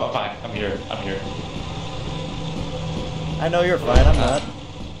 yeah, I'm fine. I'm here. I know you're fine, I'm not.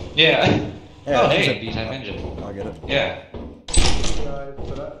 Yeah. Yeah, Oh, hey, engine. D-type engine. I'll get it. Yeah.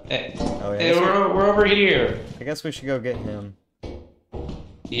 Hey, Oh, yeah. hey we're over here. I guess we should go get him.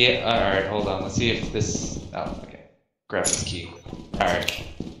 Yeah, alright, hold on. Let's see if this... Oh, okay. Grab this key. Alright.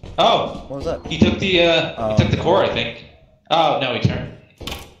 Oh! What was that? He took the, he took the core, I think. Oh, no, he turned.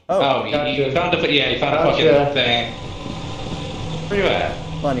 Oh, he found a... Yeah, he found a fucking thing. Where you at?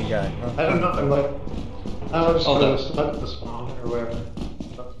 Funny guy. Huh? I don't know. I'm like, I was Hold up. stuck at the spawn or whatever.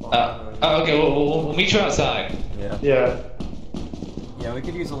 Oh, okay, we'll meet you outside. Yeah. Yeah. Yeah, we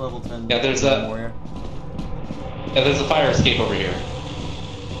could use a level 10 Yeah, there's warrior. Yeah, there's a fire escape over here.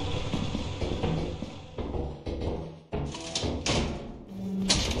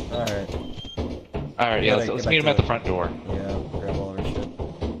 Alright. Alright, yeah, let's meet him at the front door. Yeah, grab all our shit.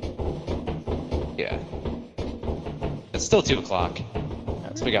 Yeah. It's still 2 o'clock.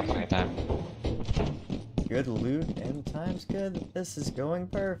 So we got plenty of time. Good loot and the time's good. This is going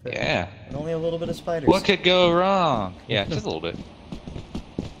perfect. Yeah. And only a little bit of spiders. What could go wrong? Yeah, just a little bit.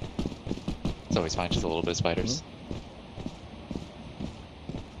 It's always fine, just a little bit of spiders.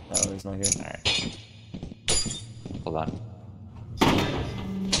 Oh, he's not here. Alright. Hold on.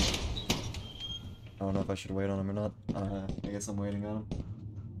 I don't know if I should wait on him or not. I guess I'm waiting on him.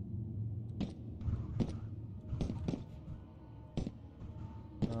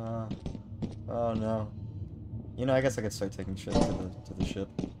 Oh no. You know, I guess I could start taking shit to the ship.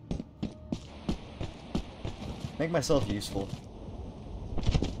 Make myself useful.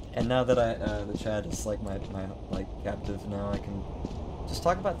 And now that the chat is like my like captive now, I can just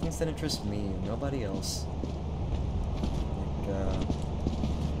talk about things that interest me and nobody else. Like,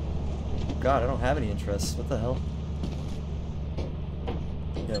 God, I don't have any interests. What the hell?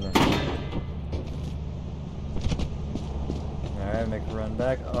 Yeah, no. Alright, make a run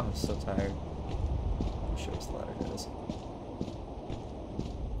back. Oh, I'm so tired. Show us the ladder, guys.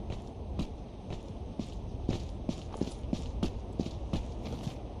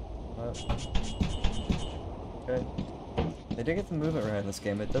 Okay. They did get the movement right in this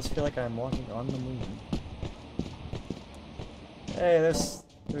game. It does feel like I'm walking on the moon. Hey, there's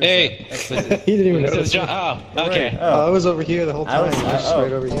Hey! He didn't even notice. Oh, okay. Right. Oh. I was over here the whole time. I was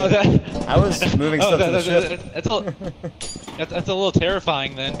straight over here. Oh, that, I was moving stuff to the ship. That's a little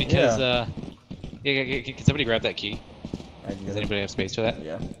terrifying then, because can somebody grab that key? Does anybody have space for that?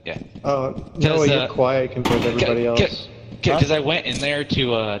 Yeah. Yeah. Oh, no, you're quiet compared to everybody else. Because I went in there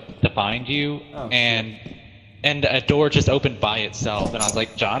to find you, Oh, and a door just opened by itself, and I was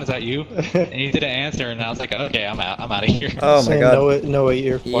like, "John, is that you?" And he didn't answer, and I was like, "Okay, I'm out of here." Oh my god. No,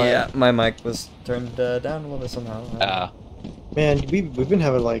 you're quiet. Yeah, my mic was turned down a little bit somehow. Man, we've been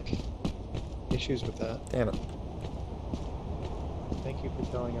having like issues with that. Damn it. Thank you for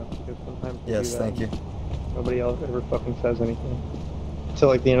telling us, because sometimes we Yes, do that. thank you. Nobody else ever fucking says anything. Until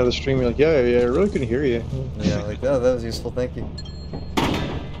like the end of the stream, you're like, yeah, I really couldn't hear you. Yeah, like, oh, that was useful, thank you. Okay,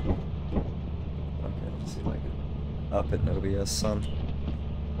 let's see if I can up it and it'll be a sun.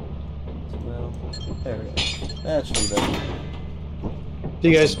 Well, there we go. That should be better.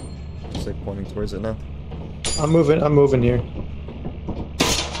 You guys, Just like pointing towards it now. I'm moving here.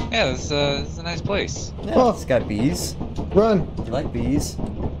 Yeah, this is a nice place. Yeah, Oh. it's got bees. Run! You like bees?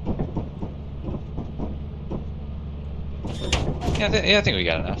 Yeah, I think we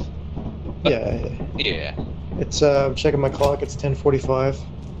got enough. Yeah. Yeah. It's I'm checking my clock. It's 10:45.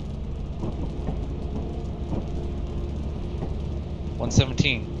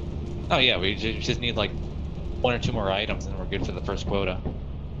 117. Oh yeah, we just need like 1 or 2 more items, and we're good for the first quota.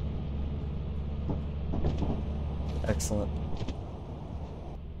 Excellent.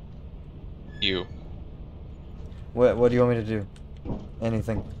 You. What do you want me to do?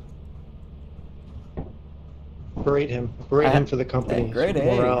 Anything. Berate him. Berate him for the company. Hey, great A.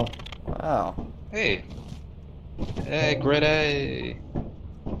 Morale. Wow. Hey. Hey, great A.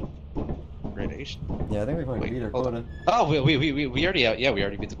 Gradation. Yeah, I think we've already Wait, beat our hold quota. Oh, we already out. Yeah, we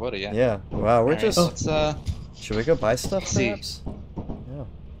already beat the quota. Yeah. Yeah. Wow, we're Alright, just. Let's Should we go buy stuff, see. perhaps? Yeah.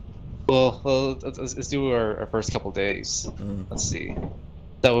 well let's do our first couple days. Mm. Let's see.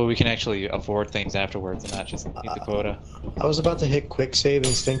 That way we can actually afford things afterwards and not just meet the quota. I was about to hit quick save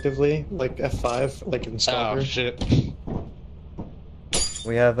instinctively, like F5, like in Stalker. Oh shit.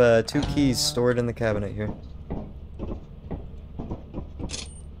 We have 2 keys stored in the cabinet here.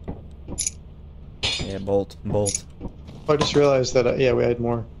 Yeah, bolt. I just realized that, yeah, we had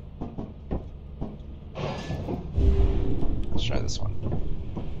more. Let's try this one.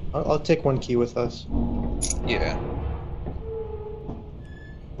 I'll take 1 key with us. Yeah.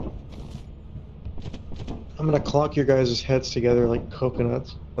 I'm gonna clonk your guys' heads together like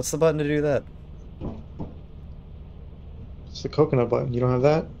coconuts. What's the button to do that? It's the coconut button. You don't have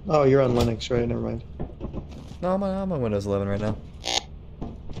that? Oh, you're on Linux, right? Never mind. No, I'm on Windows 11 right now.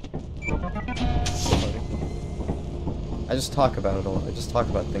 I just talk about it a lot. I just talk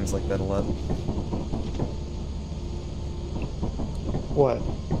about things like that a lot. What?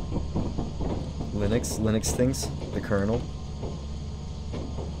 Linux things, the kernel.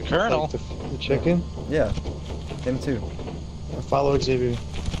 The Colonel. Like the chicken? Yeah, him too. Follow Xavier.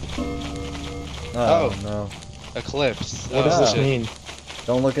 Oh no! Eclipse. What does this shit. mean?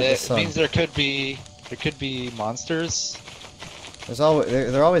 Don't look at the It sun. means there could be monsters.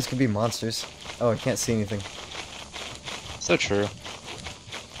 There always could be monsters. Oh, I can't see anything. So true.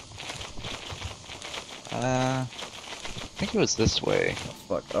 I think it was this way. Oh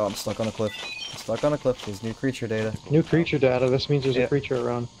fuck! Oh, I'm stuck on a cliff. I'm stuck on a cliff. There's new creature data. New creature data. This means there's Yeah. a creature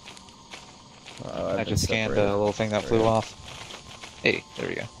around. I've I been just scanned separated. a little thing that There flew we go. off. Hey, there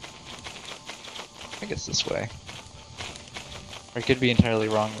we go. I think it's this way. Or I could be entirely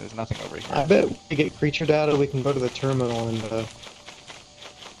wrong. There's nothing over here. I bet we get creature data. We can go to the terminal and it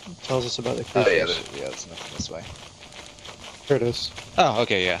tells us about the Oh creatures. yeah, there's nothing this way. There it is. Oh,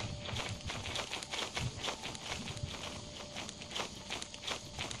 okay, yeah.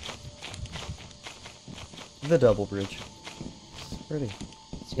 The double bridge. It's pretty.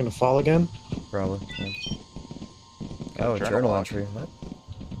 It's gonna fall again. Probably. Yeah. Got Oh, a a journal journal log. entry. What?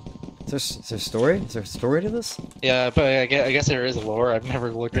 Is there story? Is there a story to this? Yeah, but I guess there is a lore. I've never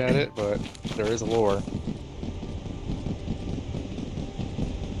looked at it, but there is a lore.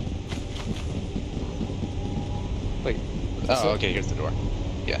 Wait. Oh, okay, here's the door.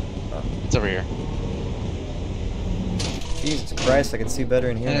 Yeah. Oh. It's over here. Jesus Christ, I can see better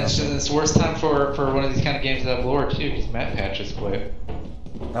in here And now. it's worst time for one of these kind of games to have lore, too, because Matt Patch just quit.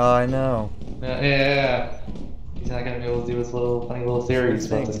 Oh, I know. Yeah. He's not gonna be able to do his little funny little theories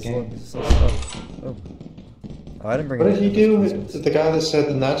about this game. Oh, I didn't bring What it did he do? The guy that said,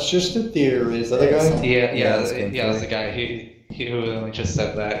 and that's just a theory. Is that the guy? Yeah, that's game that's the theory. guy who only just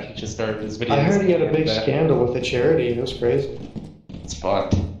said that. He just started his video. I heard he had a big that. scandal with a charity. It was crazy. It's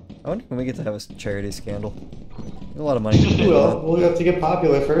fucked. I wonder when we get to have a charity scandal. There's a lot of money to pay Well, we'll have to get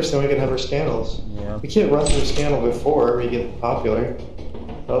popular first, then we can have our scandals. Yeah. We can't run through a scandal before we get popular.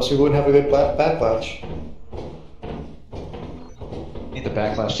 Or else we wouldn't have a good backlash. Need the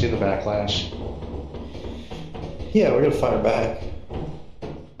backlash to the backlash. Yeah, we're gonna fire back.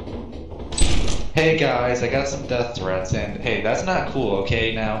 Hey guys, I got some death threats, and hey, that's not cool.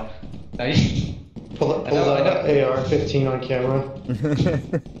 Okay, now you, Pull I know, I the AR-15 on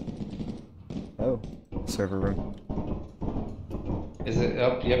camera. Oh, server room. is it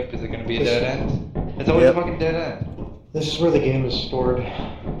up? Yep. Is it gonna be a dead end? It's always Yep. a fucking dead end. This is where the game is stored.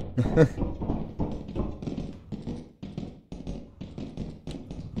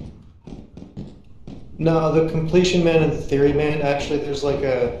 No, the completion man and the theory man. Actually, there's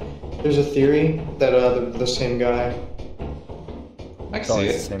a theory that they're the same guy. I It's can see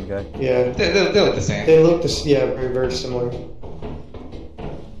always the it. same guy. Yeah, They look the same. they look yeah, very similar.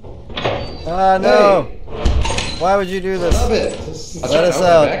 Ah, no! Why would you do this? Love it. I was Let trying us to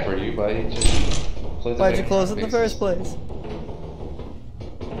open out. it back for you, but you just closed Why'd it you back close it in in our the first faces. place?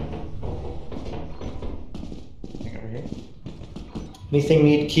 Anything over here? Anything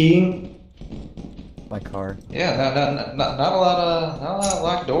need keying? My car. Yeah, not a lot of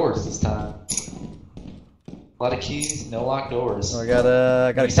locked doors this time. A lot of keys, no locked doors. Oh, I got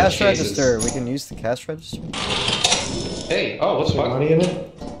a Maybe some cash cases. register. We can use the cash register. Hey, oh, what's Is there fuck? money in it?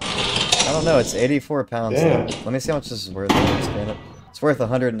 I don't know. It's 84 pounds. Damn. Let me see how much this is worth. Let me scan it. It's worth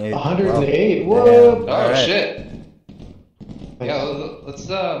 108. 108. Wow. What? Damn. Oh Alright. shit! Yeah, let's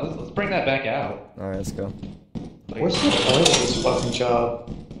bring that back out. All right, let's go. What's the point of this fucking job?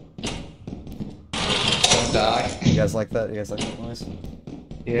 Don't die. You guys like that? You guys like that noise?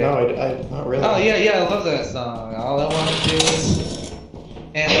 Yeah. No, I not really. Oh yeah, I love that song. All I want to do is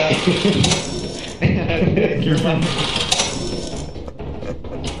You're my...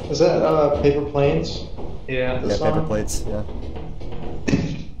 Is that Paper Planes? Yeah. The Yeah, paper song? plates. Yeah.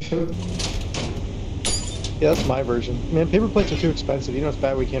 Yeah, that's my version. Man, paper plates are too expensive. You know it's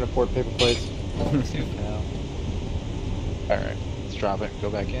bad we can't afford paper plates. Alright, let's drop it. Go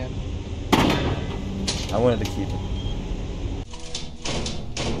back in. I wanted to keep it.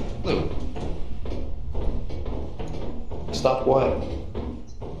 Blue. Stop what?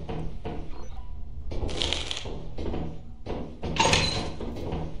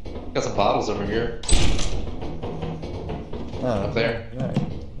 Got some bottles over here. Oh, Up there. All right.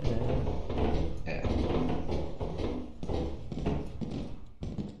 Yeah.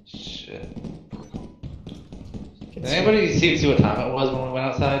 Shit. Anybody see what time it was when we went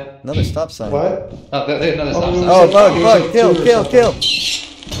outside? Another stop sign. What? Oh, there's another stop sign. Oh, bug, He's bug, like kill, 2 or kill, something. kill!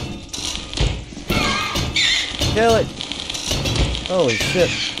 Kill it! Holy shit.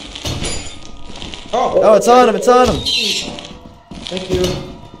 Oh, It's on him, it's on him! Thank you.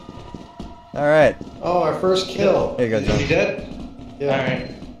 Alright. Oh, our first kill. Here you go, Is he John. dead? Yeah.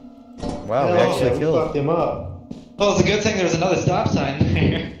 Alright. Wow, we Hell actually yeah, we killed fucked him. him up. Well, it's a good thing there was another stop sign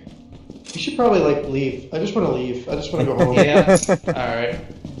there. We should probably like leave. I just want to leave. I just want to go home. Yeah. Alright.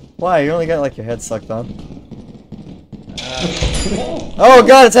 Why? You only got like your head sucked on. Oh. Oh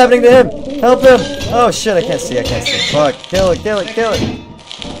god, it's happening to him! Help him! Oh shit, I can't see, I can't see. Fuck. Kill it, kill it, kill it!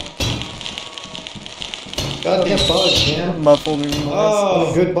 Goddamn bugs, man. Muffled me.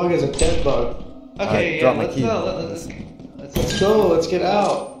 Oh. A good bug is a dead bug. Okay, drop yeah, my let's, key. Let's go. Let's get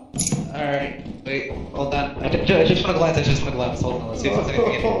out. Alright, wait, hold on. I just want to glance, Hold on, let's see if there's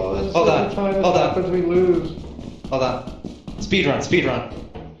anything in here. Oh, this is Hold on, every time this hold on. happens, we lose. Hold on. Speed run.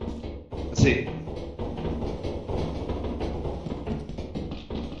 Let's see.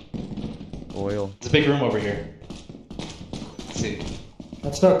 Oil. There's a big room over here. Let's see.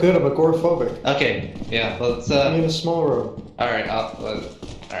 That's not good. I'm agoraphobic. Okay, yeah, let's, I'm in a small room. alright,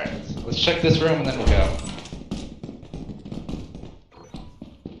 alright, let's check this room and then we'll go.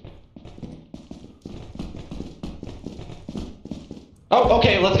 Oh,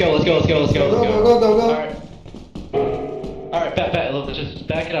 okay, let's go. Go, go, go, go. Alright. Alright, bet. Let's just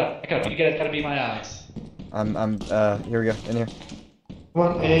back it up. You guys gotta be my eyes. Here we go, in here. Come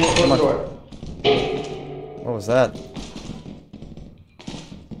on, and close the door. What was that?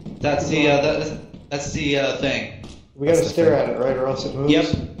 That's the, that's the, thing. We gotta That's the stare thing. at it, right, or else it moves. Yep.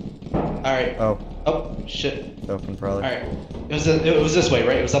 Alright. Oh, Oh, shit. it's open probably. Alright. It was this way,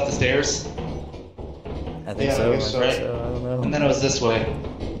 right? It was up the stairs. I think Yeah, so. I guess so. I don't know. And then it was this way.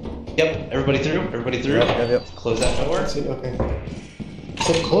 Yep, everybody through? Yep. Close that door. Let's see, okay.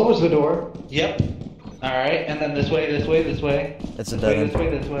 So close the door. Yep. Alright, and then this way. It's a dead end.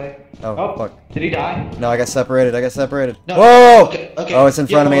 This way. Oh, fuck. Did he die? No, I got separated. No. Whoa! Okay. Oh, it's in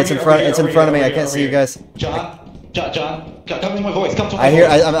front of me. Yeah, It's in over front. here, It's in over front of here, me. I over can't here, see you over here. guys. John, come to my voice. Come to my I hear.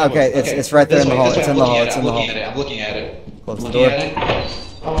 voice. I'm okay. It's right there This in the way, hall. this way, It's in I'm the hall. looking It's at in the hall. it, I'm looking at it. Close the Looking door. at it.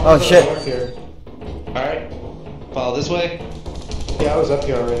 Oh, shit. Up here. Alright. Follow this way. Yeah, I was up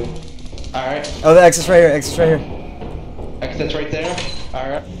here already. Alright. Oh, the exit's right here. Exit's right here. Exit's right there.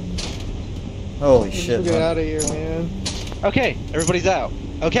 Alright. Holy shit, Get man. out of here, man. Okay, everybody's out.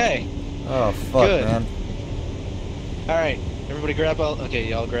 Okay. Oh, fuck, Good. man. Alright. Everybody grab all. Okay,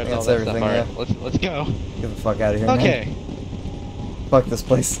 y'all grab all That's that stuff. everything, Alright, let's go. Get the fuck out of here, man. Okay. Fuck this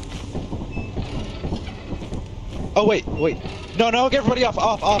place. Oh wait. No, get everybody off.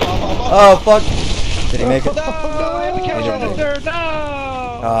 Oh, fuck. Did he make it? No, I have the cash No. register.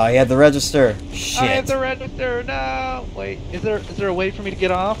 No. Oh, he had the register. I have Shit. the register. No. Wait. Is there a way for me to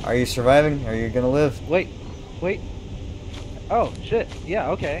get off? Are you surviving? Are you gonna live? Wait. Oh shit.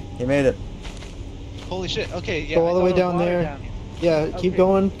 Yeah. Okay. He made it. Holy shit. Okay. Yeah. Go all I the way thought it was down water there. down here. Yeah, keep Okay.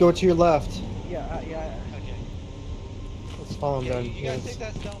 going. Go to your left. Yeah. Okay. Let's follow him Yeah, down. you guys take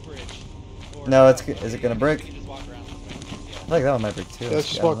that stone bridge. Or- No, is it gonna break? You can just walk around this way. I feel like that one might break too. Yeah, let's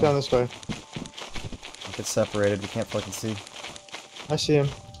just walk down this way. Get separated. We can't fucking see. I see him.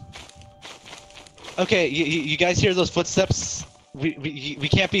 Okay, you guys hear those footsteps? We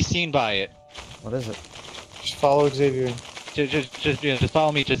can't be seen by it. What is it? Just follow Xavier. Just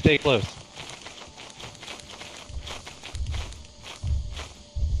follow me. Just stay close.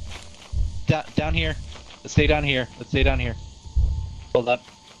 Down here. Let's stay down here. Hold up.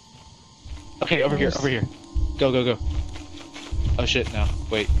 Okay, over here. Go. Oh shit! No,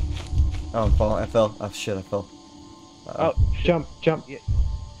 wait. Oh, I'm falling. I fell. Oh shit! I fell. Oh, Jump. Yeah.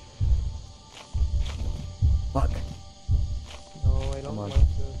 Fuck. No, I don't Come on. like to.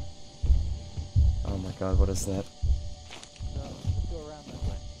 Oh my god, what is that? No, let's go around that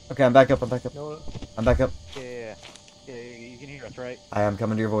way. Okay, I'm back up. No, I'm back up. Yeah, you can hear us, right? I am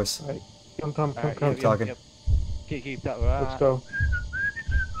coming to your voice. come. Talking. Keep talking. Let's go.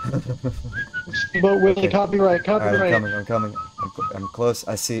 But with the copyright. Alright, I'm coming. I'm close.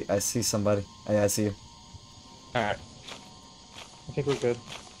 I see somebody. I see you. Alright. I think we're good.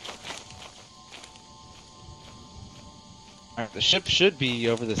 Alright, the ship should be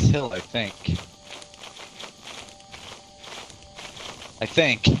over this hill, I think.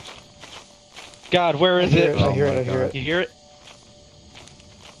 God, where is it? I hear my it. God. You hear it?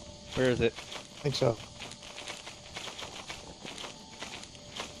 Where is it? I think so.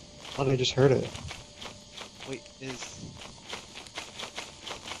 Oh, I just heard it. Wait,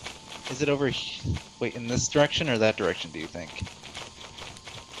 is it over wait, in this direction or that direction, do you think?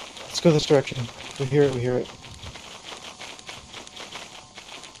 Let's go this direction. We hear it.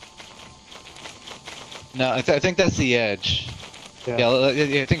 No, I think that's the edge. Yeah.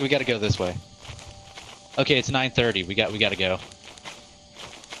 Yeah, I think we gotta go this way. Okay, it's 9:30. We gotta go.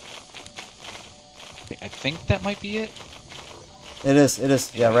 I think that might be it. It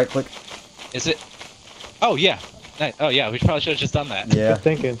is. Yeah, right click. Is it? Oh yeah. Oh yeah. We probably should have just done that. Yeah. Good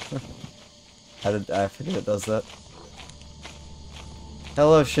thinking. I forget it does that.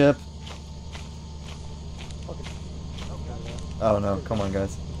 Hello, ship. Oh no, come on,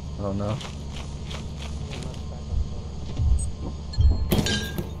 guys. Oh no.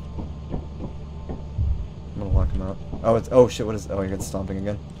 I'm gonna lock him out. Oh, it's. Oh shit, what is. Oh, he got stomping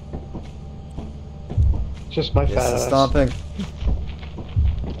again. Just my Yes, fat it's ass. stomping.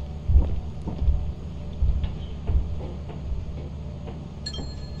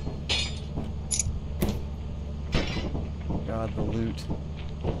 God, the loot.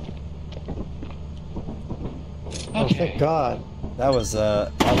 Oh, thank God. That was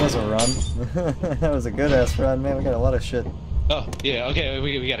a run. That was a good ass run, man. We got a lot of shit. Oh yeah. Okay.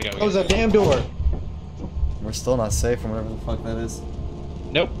 We gotta go. Close that damn door. We're still not safe from whatever the fuck that is.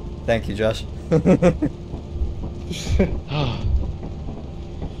 Nope. Thank you, Josh. Oh.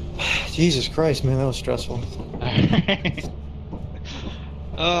 Jesus Christ, man, that was stressful.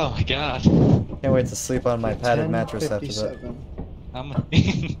 Oh my God. Can't wait to sleep on my padded mattress after that.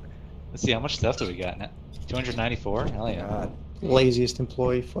 10:57. Let's see, how much stuff do we got now? 294? Hell yeah. God. Laziest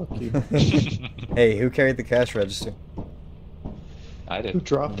employee, fuck you. Hey, who carried the cash register? I Who did.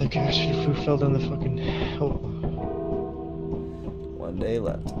 dropped the cash? Who fell down the fucking... Oh. 1 day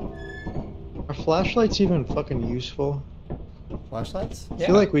left. Are flashlights even fucking useful? Flashlights? I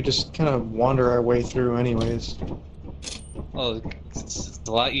feel like we just kind of wander our way through anyways. Well, it's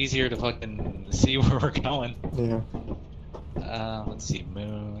a lot easier to fucking see where we're going. Yeah. Let's see,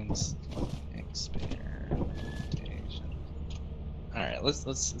 moons, experimentation. All right,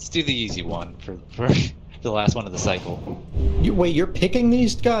 let's do the easy one for the last one of the cycle. Wait, you're picking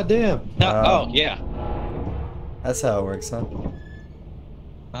these? Goddamn. No, Wow. oh yeah. That's how it works, huh?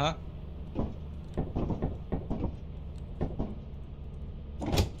 Uh huh.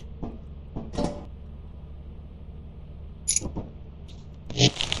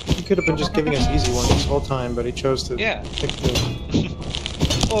 He could have been just giving us easy ones this whole time, but he chose to Yeah. pick the...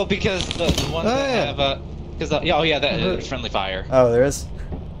 Well, because the ones Oh, that yeah. have because yeah, oh yeah, that is friendly fire. Oh, there is?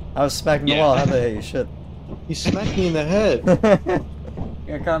 I was smacking the Yeah. wall. How the hell you shit? He smacked me in the head.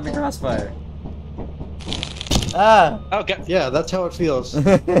 Got caught in the crossfire. Ah! Oh god. Yeah, that's how it feels. All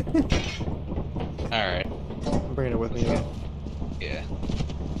right. I'm bringing it with me. Though. Yeah.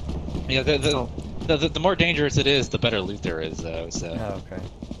 Yeah. The more dangerous it is, the better loot there is, though. So. Oh, okay.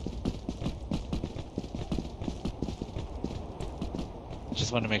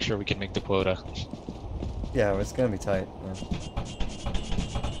 Just want to make sure we can make the quota. Yeah, it's gonna be tight.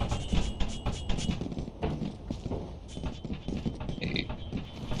 Hey.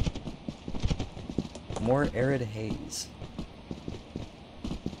 More arid haze.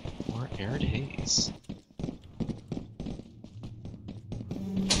 More arid haze.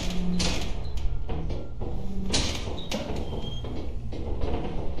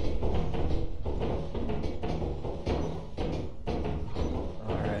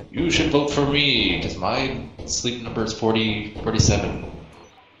 Alright. You should vote for me, because my sleep number is 47.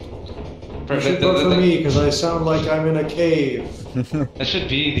 You should vote for me because I sound like I'm in a cave. That should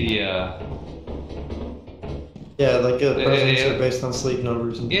be the, Yeah, like presidents yeah. are based on sleep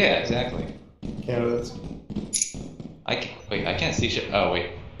numbers and yeah, exactly. candidates. Wait, I can't see shit. Oh,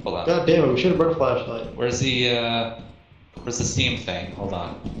 wait. Hold on. God damn it, we should have brought a flashlight. Where's the steam thing? Hold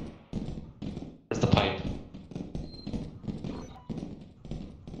on. Where's the pipe?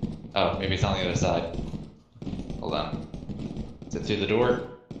 Oh, maybe it's on the other side. Hold on. Is it through the door?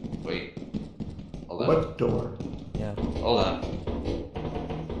 Wait. Hold on. What door? Yeah. Hold on.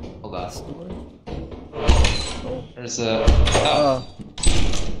 Hold on. This door? There's a... Oh.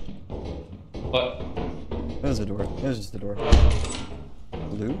 What? There's a door. There's just a door.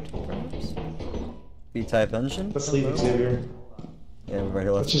 Loot, perhaps? B-type engine? Let's leave Xavier. Yeah, everybody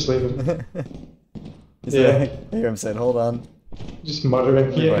left. Let's just leave him. He's Yeah. like, I hear him saying, hold on. Just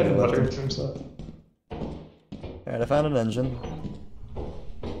muttering. Yeah, Everybody left muttering him. to himself. Alright, I found an engine.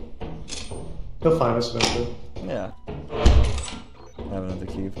 He'll find us eventually. Yeah. I have another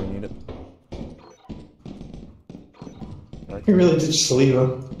key if we need it. He really did just leave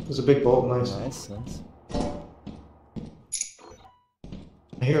him. There's a big bolt, nice. Nice, nice.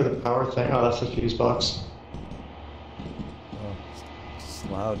 I hear the power thing. Oh, that's the fuse box. Oh, it's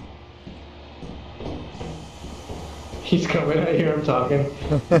loud. He's coming. I hear him talking.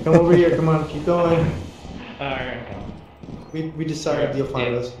 Come over here. Come on. Keep going. Alright. We decided you'll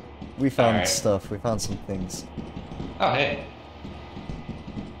find Yeah. us. We found Alright. stuff. We found some things. Oh, hey.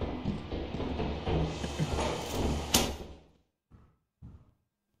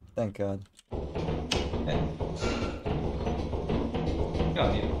 Thank God. Hey.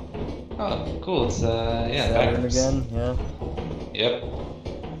 Oh, cool. It's, yeah, Is that room backwards. again? Yeah. Yep.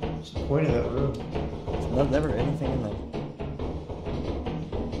 What's the point of that room? There's never anything in there.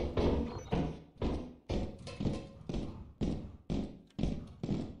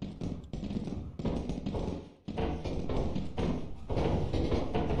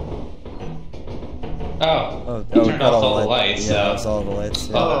 Oh, Oh, you turned off all the lights, Yeah, so... that's all the lights.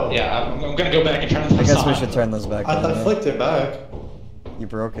 Yeah. Oh. Yeah, I'm gonna go back and turn those I guess we on. should turn those back I on. yeah. flicked it back. You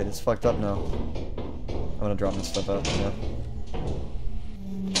broke it. It's fucked up now. I'm gonna drop my stuff out. Yeah.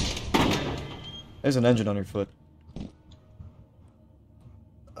 There's an engine on your foot.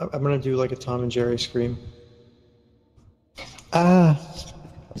 I'm gonna do like a Tom and Jerry scream. Ah!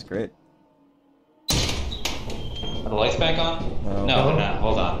 That's great. Are the lights back on? No. No, they're not.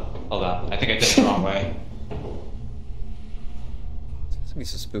 Hold on. Hold on. I think I did it the wrong way. There's gonna be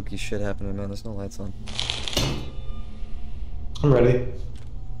some spooky shit happening, man. There's no lights on. I'm ready.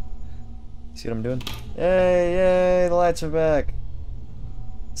 See what I'm doing? Yay, yay, the lights are back.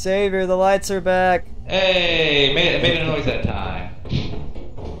 Savior, the lights are back. Hey, made a noise that time.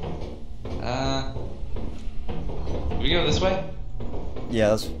 Do we go this way? Yeah,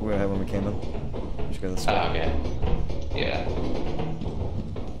 that's where when we came in. We should go this way. Oh, okay. Yeah.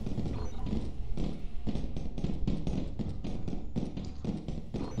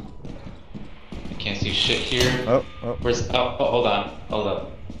 I can't see shit here. Oh. Where's? Oh, hold on. Hold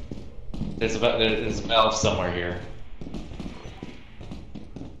up. There's a valve somewhere here.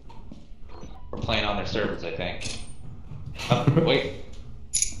 We're playing on their servers, I think. Oh, wait.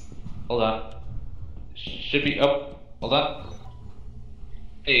 Hold on. Should be. Oh, hold on.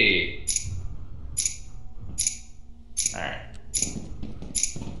 Hey. Alright.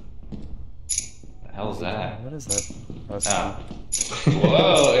 The hell is that? What is that? Oh, it's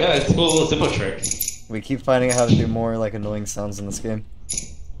Whoa, yeah, it's a cool little Zippo trick. We keep finding out how to do more like annoying sounds in this game.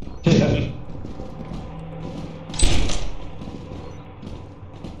 Yeah.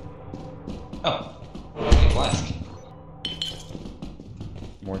 Oh. Okay, flask.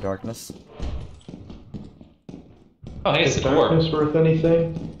 More darkness. Oh, hey, it's Is the core. darkness worth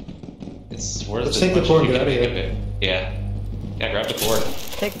anything? It's worth Let's as take the much core as you and can get out of think of it. Yeah. Yeah, grab the core.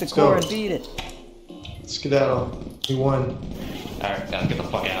 Take the Let's core go. and beat it. Skedaddle. We won. Alright, now get the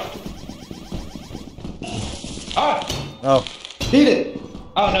fuck out. Ah! Oh, Beat it!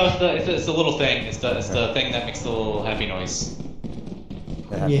 Oh no, it's the little thing. It's the thing that makes the little happy noise.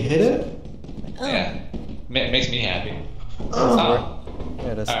 that You hit it? Yeah. It makes me happy. Oh. Oh.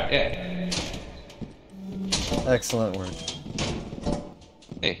 There it is. Alright, yeah. Excellent work.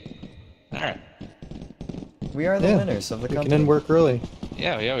 Hey. Alright. We are the Yeah, winners of the we can company end work early.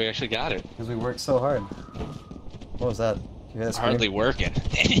 Yeah, we actually got it. because we worked so hard. What was that? Did you hear that scream? Hardly working.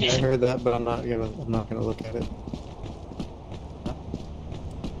 I heard that, but I'm not gonna look at it.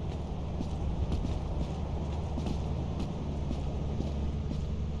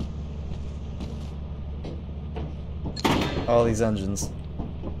 All these engines.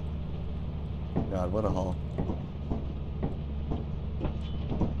 God, what a haul.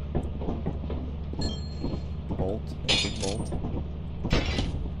 Bolt. Big bolt.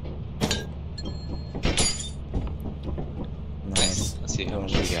 Nice. Let's see how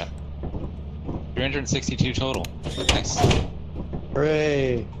much we got. 362 total. Nice.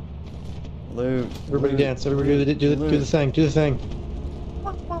 Hooray! Loot. Everybody Loot. dance. Everybody do the thing. Do the thing.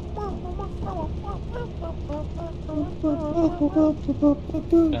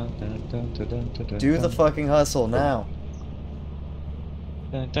 Do the fucking hustle now.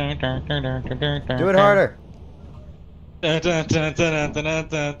 Do it harder.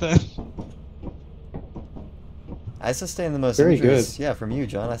 I sustain the most Very injuries. good. Yeah, from you,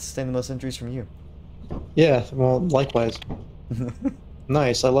 John. I sustain the most injuries from you. Yeah. Well, likewise.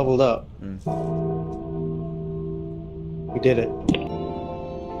 Nice. I leveled up. We did it.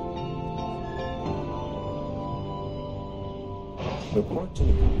 Report to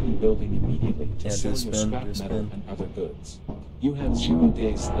the company building immediately to Yeah, do sell a your spin, scrap do a metal spin. and other goods. You have 0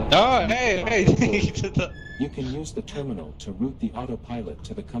 days left. Oh, hey! You can use the terminal to route the autopilot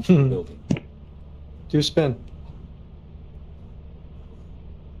to the company building. Do a spin.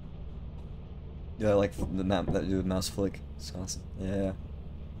 Yeah, I like the map that do the mouse flick. It's awesome. Yeah.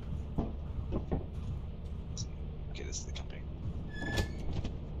 Okay, this is the company.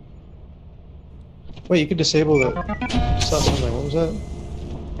 Wait, you could disable the. Saw something. What was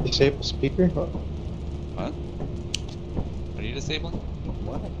that? Disable speaker? What? What? What are you disabling?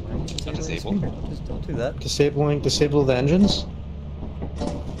 What? Why are you disabling the Disable? speaker? Just don't do that. Disable the engines?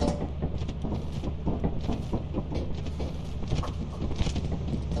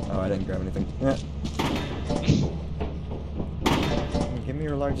 Oh, I didn't grab anything. Yeah. Give me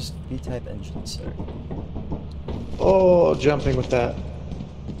your largest B-type engine, sir. Oh, jumping with that.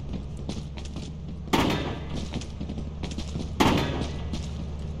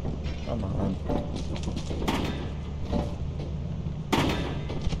 Come on.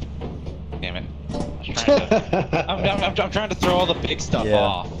 Damn it. I'm trying to throw all the big stuff Yeah.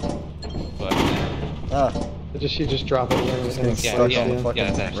 off. But, Ah, You just drop it when Just it's getting yeah, stuck on the yeah, fucking yeah,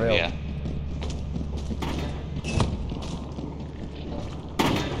 it's actually, rail. yeah.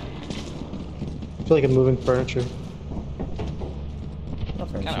 I feel like I'm moving furniture. not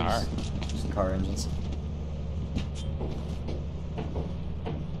for Kinda engines. Just car engines.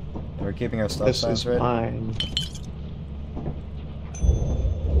 And we're keeping our stop This signs is right. mine.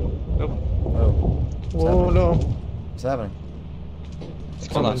 Oh. Whoa, happening? no. What's happening?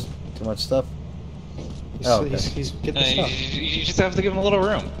 Hold on. Too much stuff? He's, Oh, okay. he's getting You, stuff. you just have to give him a little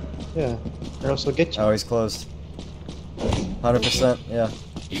room. Yeah. Or else he'll get you. Oh, he's closed. 100%, yeah.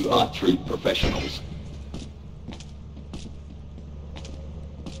 You are true professionals.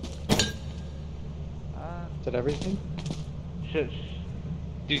 Did everything? Do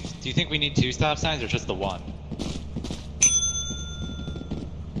you think we need 2 stop signs or just the 1?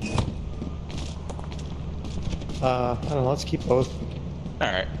 I don't know, let's keep both.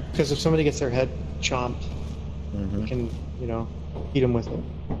 Alright. Because if somebody gets their head chomped, Mm-hmm. we can, you know, beat them with it.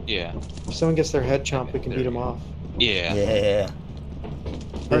 Yeah. If someone gets their head chomped, we can There beat we them go. off. Yeah. Yeah.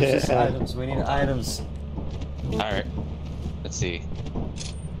 Purchase Yeah. items. We need items. Alright. Let's see.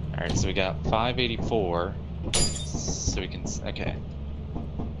 Alright, so we got 584. So we can. Okay.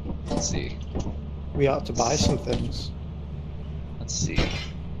 Let's see. We ought to buy some things. Let's see.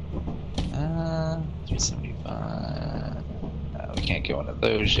 375. We can't get one of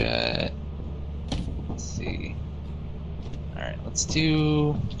those yet. Let's see. Alright, let's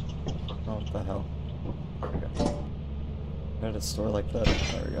do. Oh, what the hell? There we go. Why did it store like that?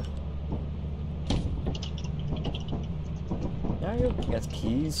 There we go. Yeah, we got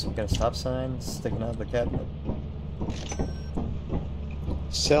keys, we got a stop sign sticking out of the cabinet.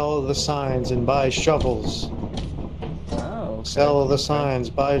 Sell the signs and buy shovels. Oh, okay. Sell the signs,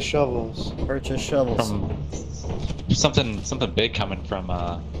 buy shovels. Purchase shovels. From something big coming from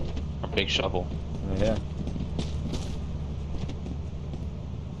Big Shovel. Yeah.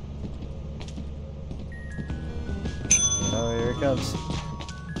 Oh, here it comes.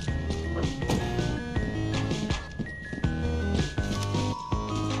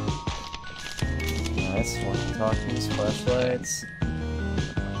 Nice. Walkie-talkies, flashlights.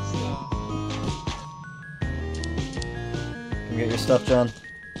 Come get your stuff, John.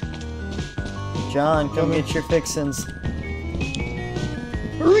 John, come get your fixins.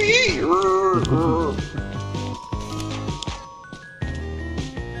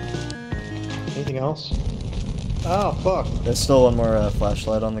 Anything else? Oh, fuck. There's still one more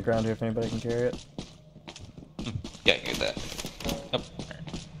flashlight on the ground here if anybody can carry it. Yeah, you get that. Yep.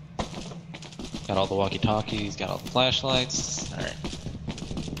 Alright. Got all the walkie-talkies, got all the flashlights. Alright.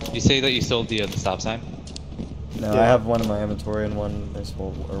 You say that you sold the stop sign? No, Yeah. I have one in my inventory and one there's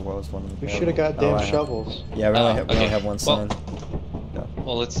one was one in the We cabinet. should have got Oh, damn I have- shovels. Yeah, we only, we only okay. have one Well- sign. No.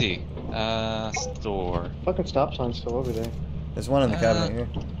 Well, let's see. Store. Fucking stop sign's still over there. There's one in the cabinet here.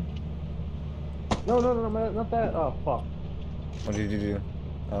 No, not that. Oh, fuck. What did you do?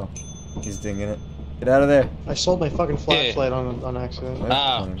 Oh, he's dinging it. Get out of there. I sold my fucking flashlight on accident. Well,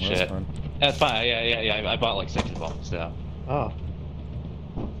 Ah, that's shit. fine. That's fine. Yeah. I bought like 6 of them, so. Oh.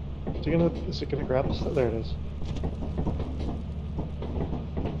 Is it gonna grab us? There it is.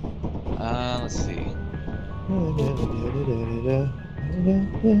 Let's see.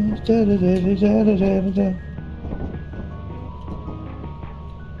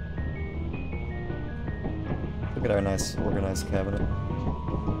 Look at our nice organized cabinet.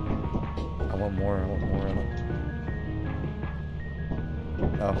 I want more in it.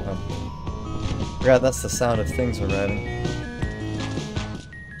 Oh, forgot that's the sound of things arriving.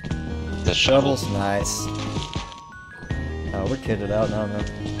 The shovel. Shovels, nice. Oh, we're kitted out now, man.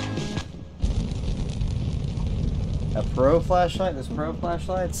 A pro flashlight? There's pro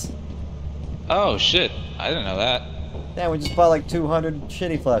flashlights? Oh shit! I didn't know that. Damn, we just bought like 200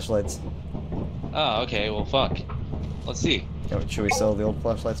 shitty flashlights. Oh, okay. Well, fuck. Let's see. Should we sell the old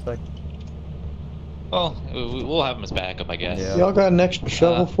flashlights back? Well, we'll have them as backup, I guess. Yeah. Y'all got an extra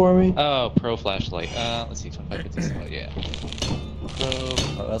shovel for me? Oh, pro flashlight. Let's see if I get this one. Yeah. Pro.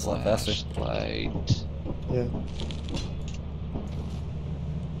 Oh, that's a lot faster. Flashlight. Yeah.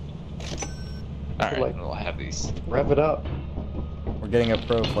 Alright, Like- we'll have these. Rev it up. We're getting a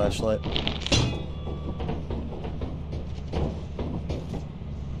pro flashlight.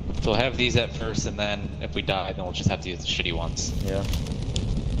 So we'll have these at first, and then if we die, then we'll just have to use the shitty ones. Yeah.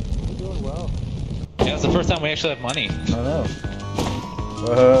 You're doing well. Yeah, it's the first time we actually have money. I know.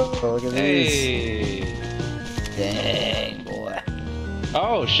 Whoa, look at these. Hey! Dang, boy.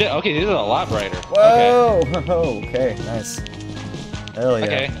 Oh shit, okay, these are a lot brighter. Whoa! Okay, nice. Hell yeah.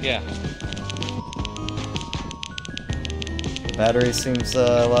 Okay, yeah. The battery seems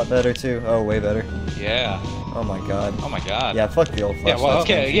a lot better too. Oh, way better. Yeah. Oh my god. Oh my god. Yeah, fuck the old Yeah, flashlights. well,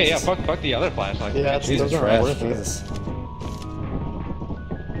 okay, man. yeah, Jesus. fuck the other flashlights. Yeah, man. These are Those aren't trash. worth it. Jesus.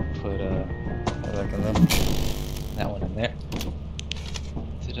 Put Put that in there. that one in there.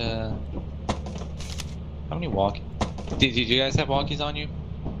 Did how many walkie? Did you guys have walkies on you?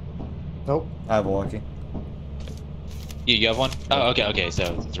 Nope. I have a walkie. You have one? Oh, okay, so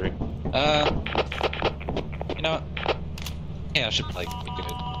it's 3. You know what? Yeah, I should like be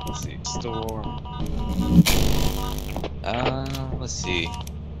good. Let's see, store. Let's see.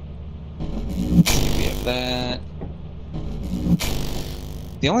 We have that.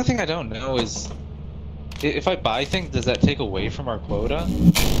 The only thing I don't know is if I buy things, does that take away from our quota?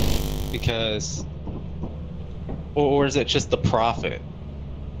 Because, or is it just the profit?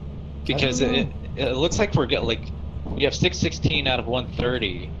 Because it looks like we're getting like we have 616 out of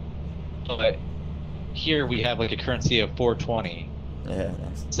 130, but here we have like a currency of 420. Yeah,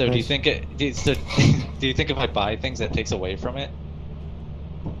 nice. So do you Nice. think do you think if I buy things that takes away from it?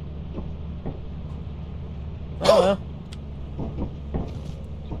 Oh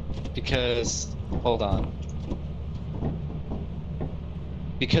Because hold on.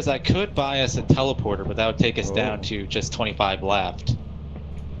 Because I could buy us a teleporter, but that would take us down Oh. to just 25 left.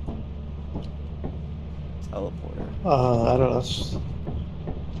 well. Teleporter. I don't know. It's-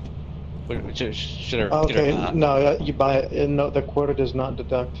 Should I get Okay, or not? no, you buy it. No, the quota does not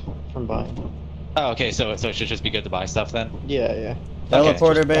deduct from buying. Oh, okay, so it should just be good to buy stuff then? Yeah, yeah.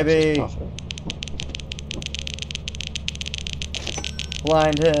 Teleporter, Just baby! profit.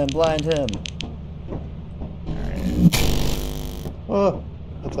 Blind him, blind him. Alright. Oh,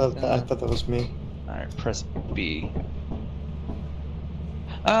 I thought that was me. Alright, press B.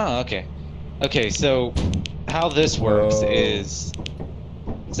 Oh, okay. Okay, so how this works Whoa. is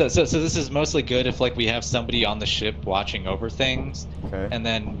so this is mostly good if like we have somebody on the ship watching over things, Okay. and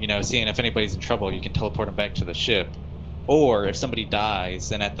then seeing if anybody's in trouble, you can teleport them back to the ship. Or if somebody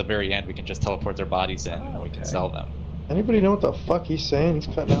dies, and at the very end we can just teleport their bodies in and we can Okay. sell them. Anybody know what the fuck he's saying? He's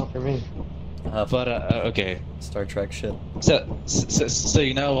cutting out for me. But okay, Star Trek shit. so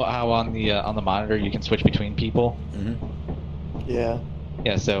you know how on the monitor you can switch between people? Mm-hmm. Yeah.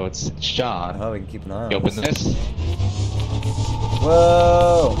 Yeah, so it's John. Oh, we can keep an eye on You open this.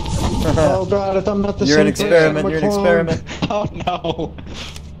 Whoa! Oh god, I thought I'm not the You're same an experiment, person. you're I'm a an clone. experiment. Oh no.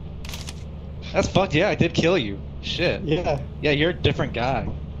 That's fucked. Yeah, I did kill you. Shit. Yeah. Yeah, you're a different guy.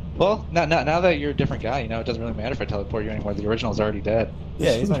 Well, now that you're a different guy, it doesn't really matter if I teleport you anymore. The original's already dead.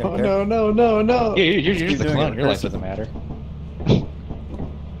 Yeah, he's not No, gonna care. no. Yeah, you're keep just a doing clone. it, Your life person. doesn't matter.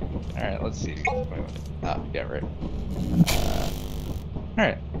 Alright, let's see. Oh, yeah, right.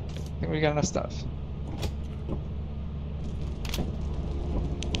 Alright. I think we got enough stuff.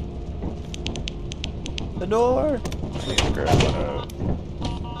 The door!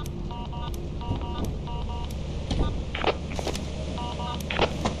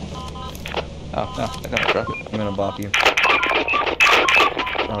 Oh, no, I don't drop it. I'm gonna bop you.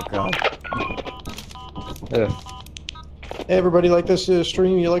 Oh god. Ugh. Hey, everybody, like this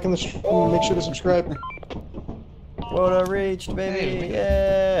stream? You liking the stream? Make sure to subscribe. Quota reached, baby! Hey.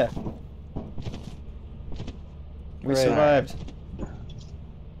 Yeah! We Right. survived.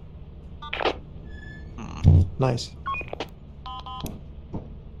 Nice.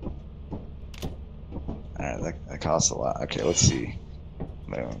 Alright, that costs a lot. Okay, let's see.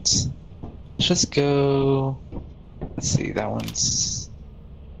 Moons. Let's just go. Let's see, that one's.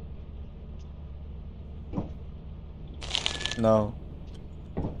 No.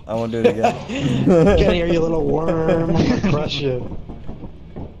 I won't do it again. Get here, you little worm. I'm gonna crush you.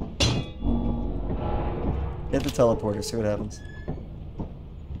 Hit the teleporter, see what happens.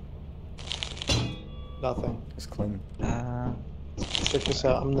 Nothing. Just clean. Check this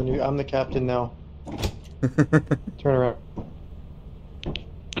out. I'm the captain now. Turn around.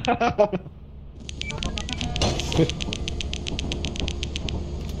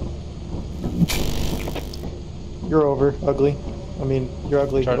 You're over, ugly. I mean, you're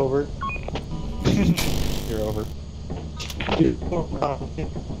ugly. Try- Over. You're over.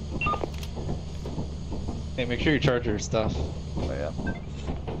 Hey, make sure you charge your stuff. Oh yeah.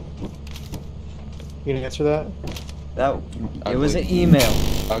 You gonna answer that? It was an email.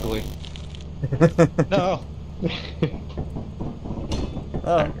 Ugly. No. Oh,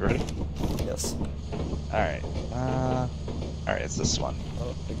 Alright, you ready? yes. Alright. Alright, it's this one.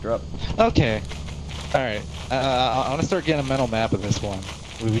 Oh, big drop. Okay. Alright. I want to start getting a mental map of this one.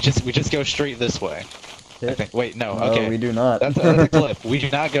 We just go straight this way. I think. Wait, no. No, Okay. we do not. That's a clip. We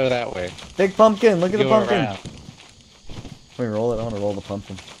do not go that way. Big pumpkin! Look at the Go pumpkin! around. Can we roll it? I want to roll the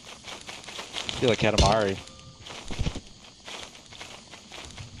pumpkin. I feel like Katamari.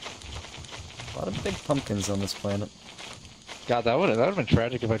 A lot of big pumpkins on this planet. God, that would have been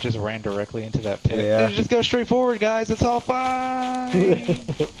tragic if I just ran directly into that pit. Yeah. Just go straight forward, guys. It's all fine.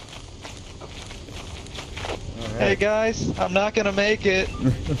 Hey guys, I'm not gonna make it.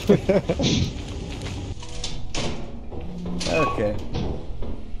 Okay.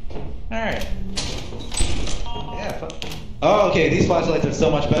 Alright. Yeah. Oh, okay. These flashlights are so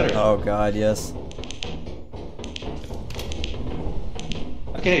much better. Oh god, yes.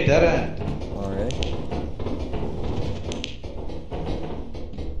 Okay, dead end. Alright.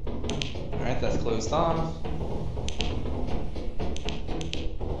 Alright, that's closed off.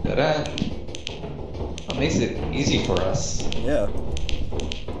 Dead end. That makes it easy for us. Yeah.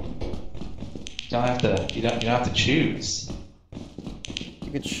 You don't have to choose.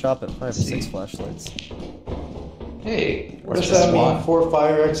 You could shop at 5 or 6 flashlights. Hey, What where's does this that mean? one? 4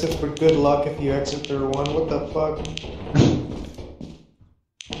 fire exits, but good luck if you exit through one. What the fuck?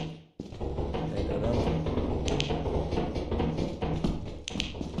 They go down.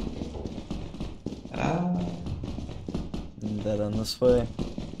 And dead on this way.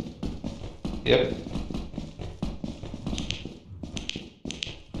 Yep.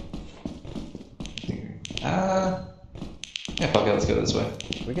 Yeah, fuck it, let's go this way.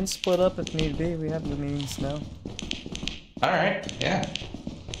 We can split up if need be. We have the means now. Alright, yeah.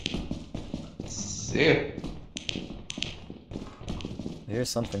 See ya. Here's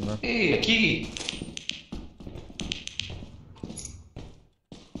something though. Hey, a key!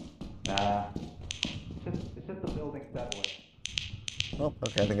 Nah. It's just the building that way. Oh,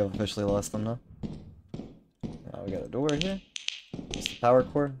 okay, I think I've officially lost them now. Now we got a door here. Is the power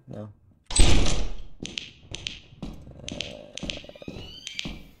cord? No.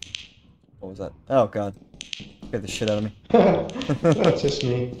 What was that? Oh god. Scared the shit out of me. That's just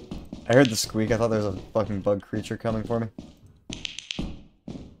me. I heard the squeak, I thought there was a fucking bug creature coming for me.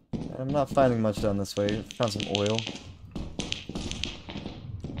 I'm not finding much down this way. Found some oil.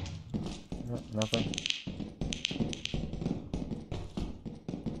 No, nothing.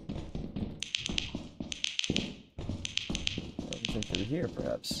 Anything through here,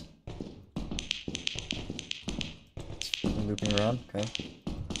 perhaps? It's looping around, okay.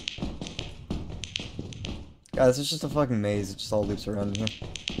 God, this is just a fucking maze, it just all loops around in here.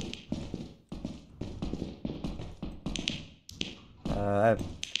 I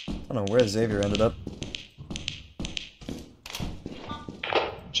don't know where Xavier ended up.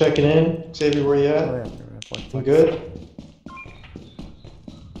 Checking in. Xavier, where you at? Oh, yeah, You good?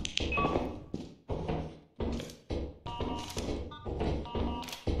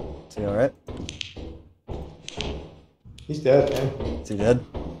 Is he alright? He's dead, man. Is he dead?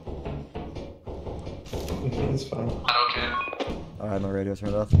 He's fine. Okay. Oh, I had my radio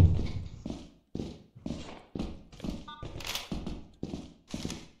turned off.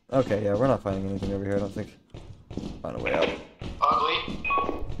 Okay, yeah, we're not finding anything over here, I don't think. Find a way out. Ugly.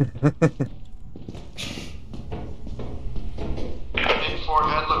 Big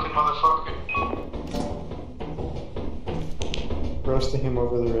forehead looking motherfucker. Roasting him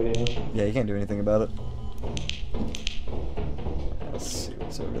over the radio. Yeah, you can't do anything about it. Let's see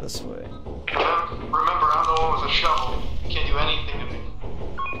what's over this way. Remember, I'm the one with a shovel. You can't do anything to me.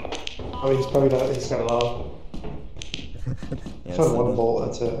 Oh, he's probably not. He's got a lot. Yeah, Found it's one the- bolt.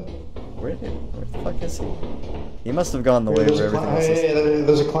 That's it. Where the fuck is he? He must have gone the way There's where a everything clown. else is. Hey,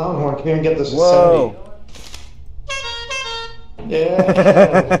 there's a clown horn. Come here and get this. Whoa! Yeah.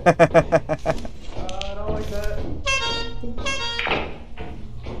 I don't like that.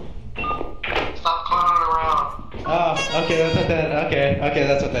 Stop clowning around. Oh, okay, that's what that. Okay,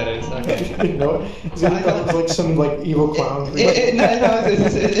 that's what that is. Okay. You know, it's like some like evil clown.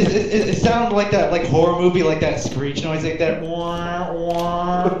 It sounded like that, like horror movie, like that screech noise, like that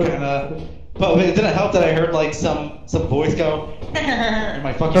kind of. But it didn't help that I heard like some voice go in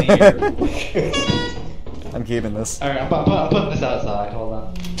my fucking ear. I'm keeping this. All right, I'm putting this outside. Hold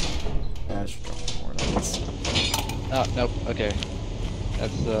on. Yeah, I should drop more notes. Oh nope. Okay.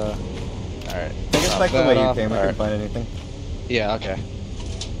 That's All right. Take us back the way you came. We couldn't find anything. Yeah. Okay.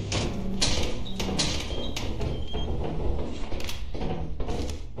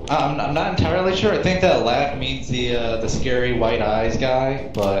 I'm not entirely sure. I think that laugh means the scary white eyes guy,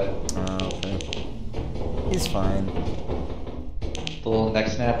 but Okay. He's fine. the little neck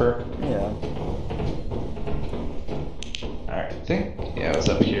snapper. Yeah. Alright, I think it was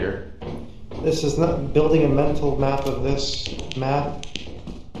up here. This is not building a mental map of this map.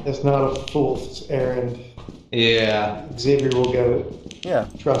 It's not a fool's errand. Yeah. Xavier will get it. Yeah.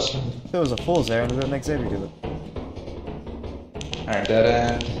 Trust me. If it was a fool's errand, it would make Xavier do it. Alright, dead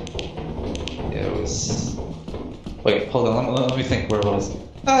end. Yeah, it was. Wait, hold on. Let me think where it was. Oh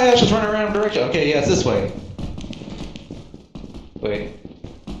yeah, I was just running around direction. Okay, yeah, it's this way. Wait.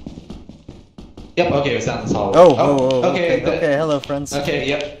 Yep. Okay, it's down this hallway. Oh, Okay. Okay, hello, friends. Okay.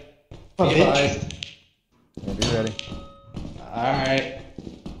 Yep. Oh, Be bitch. advised. Yeah, be ready. Alright.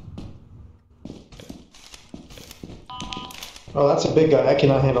 Oh, that's a big guy. I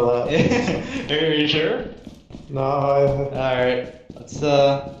cannot handle that. Are you sure? No, Alright. Let's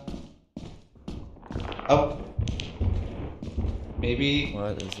Oh. Maybe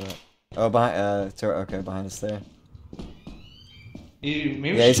What is that? Oh, behind. Okay, behind us there. you. Maybe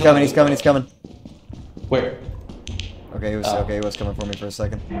Yeah, we he's should coming. tell He's coming. He's coming. Where? Okay, he was Oh. okay. He was coming for me for a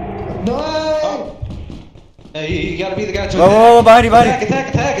second. no. Oh. You gotta be the guy to Whoa, attack. whoa, whoa, behind you,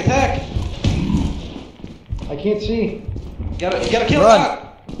 Attack! I can't see. You gotta kill Run. him.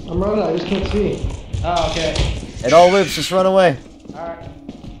 I'm running. I just can't see. Oh, okay. It all loops. Just run away. Alright.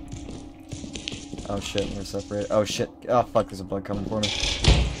 Oh shit, we're separated. Oh shit. Oh fuck, there's a bug coming for me.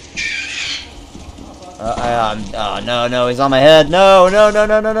 Oh no, he's on my head. No.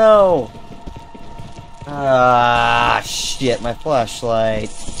 Ah, shit, my flashlight.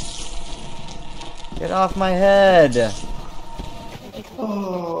 Get off my head.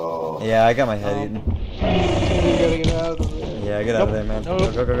 Oh. Yeah, I got my head eaten. We gotta get out of there. Yeah, get out of there, man.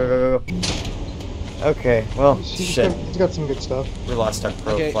 Nope. Go. Okay, well, shit. He's got some good stuff. We lost our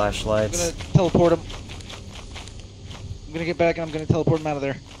pro Okay, I'm flashlights. gonna teleport him. I'm gonna get back and I'm gonna teleport him out of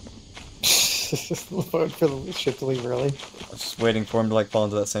there. For the ship to leave early. I was just waiting for him to like fall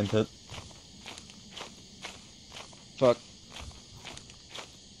into that same pit. Fuck.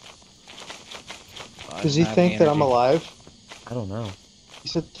 Does he think that I'm alive? I don't know. He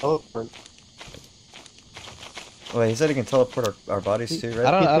said teleport. Wait, he said he can teleport our bodies too,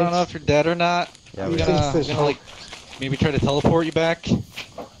 right? I He don't know thinks- if you're dead or not. Yeah, I'm we thinks gonna, there's I'm gonna hope. like maybe try to teleport you back.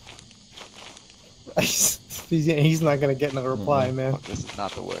 He's not gonna get another reply, man. Fuck, this is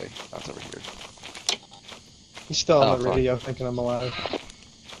not the way. That's over here. He's still Oh, on the fuck. radio thinking I'm alive.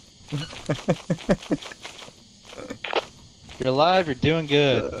 You're alive. You're doing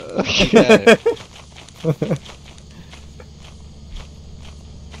good. Keep at it.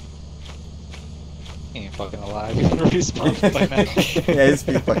 He ain't fucking alive. He's respawned by now. Yeah, he's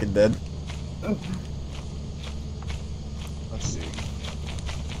fucking dead. Let's see.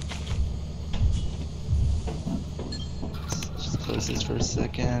 Let's just close this for a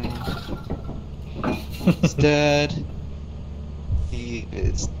second. He's dead. He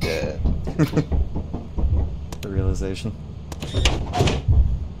is dead. The realization.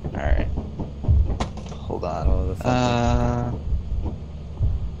 Alright. Hold on. Oh, the fuck.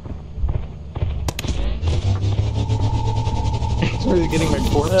 Are you getting my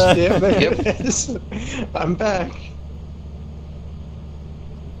corpse? Yeah, there it is. I'm back.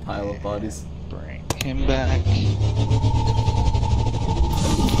 Pile of bodies. Bring him back.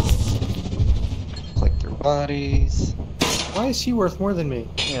 Collect their bodies. Why is he worth more than me?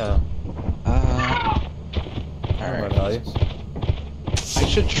 Yeah. Alright. Value. I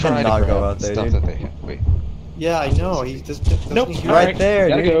should try Cannot to go grab out there, stuff dude. that they have. Wait. Yeah, I know. He just doesn't Nope. he- Right Alright, there,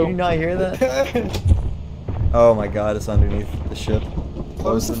 gotta dude. go. Did you not hear that? Oh my god, it's underneath the ship.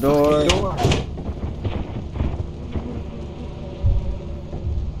 Close the door.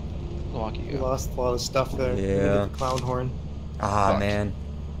 Milwaukee We go. lost a lot of stuff there. We Yeah. needed the clown horn. Ah, Fuck. man.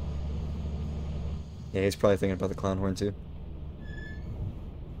 Yeah, he's probably thinking about the clown horn too.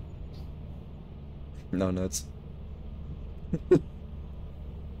 No notes.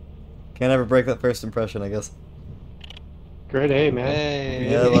 Can't ever break that first impression, I guess. Great A, man. Hey.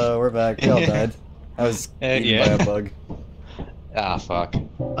 Hello, we're back. We all died. I was eaten yeah. by a bug. Ah, fuck.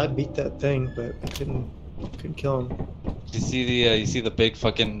 I beat that thing, but I couldn't kill him. You see the big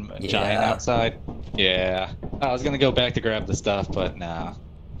fucking giant Yeah. outside? Yeah. I was gonna go back to grab the stuff, but nah.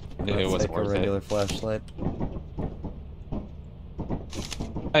 It Let's wasn't take a worth regular it. flashlight.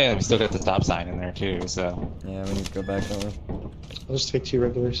 Oh yeah, we still got the stop sign in there too, so. Yeah, we need to go back, don't we? I'll just take 2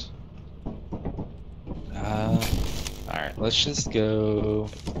 regulars. Alright, let's just go.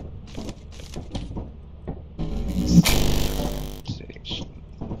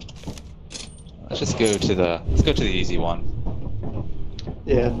 Let's just go to the. Let's go to the easy one.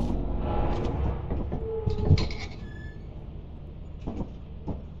 Yeah.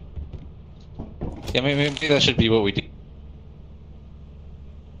 Yeah, maybe that should be what we do.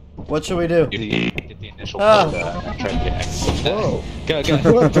 What should we do? Did the initial Ah. quota and try to get exit. Whoa.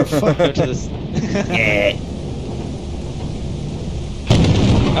 Go. What the fuck? Go to this.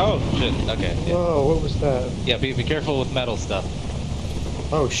 Oh shit. Okay. Yeah. Whoa, what was that? Yeah. Be careful with metal stuff.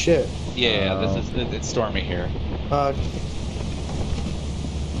 Oh shit. Yeah. It's stormy here.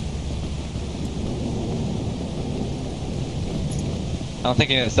 I don't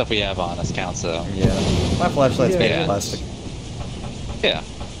think any of the stuff we have on us counts though. Yeah. My flashlight's made Yeah. of plastic. Yeah.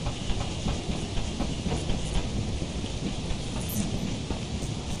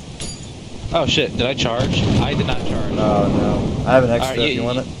 Oh shit, did I charge? I did not charge. Oh no. I have an extra Alright, if you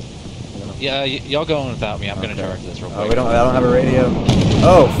want it. Yeah, y'all going without me. I'm gonna charge this real quick. Oh, I don't have a radio.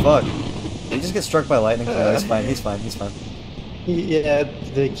 Oh fuck. Did he just get struck by lightning? No, he's fine, he's fine. Yeah,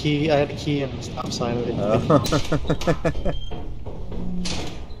 the key. I had the key and the stop sign. Oh.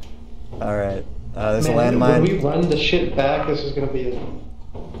 Alright. There's a Man, landmine. when we run the shit back, this is gonna be a...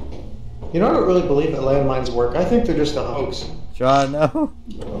 You know, I don't really believe that landmines work. I think they're just a hoax. John, no.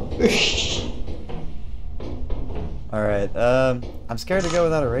 Alright, I'm scared to go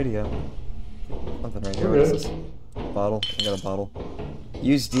without a radio. Something right here. What is this? Bottle. I got a bottle.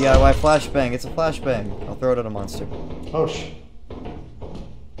 Use DIY flashbang. It's a flashbang. I'll throw it at a monster. Oh shit.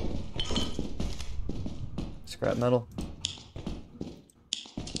 Scrap metal.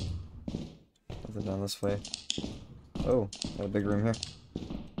 Something down this way. Oh, got a big room here.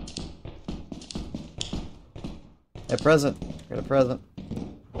 Hey, present. Got a present.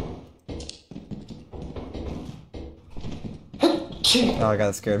 Oh, God,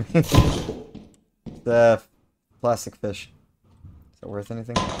 that scared me. The plastic fish. Is that worth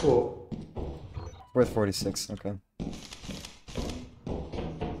anything? Cool. Worth 46, okay.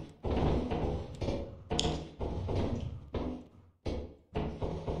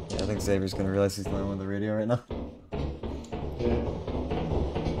 Yeah, I think Xavier's gonna realize he's the only one with the radio right now. Yeah.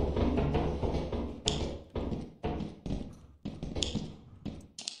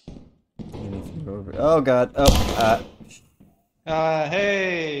 Anything over. Oh God. Oh,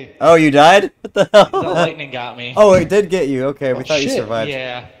 Hey! Oh, you died? What the hell? The lightning got me. Oh, it did get you. Okay, we Oh, thought you shit. survived.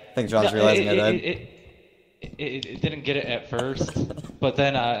 Yeah. I think John's realizing I died. It didn't get it at first, but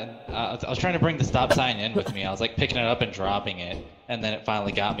then I was trying to bring the stop sign in with me. I was like picking it up and dropping it, and then it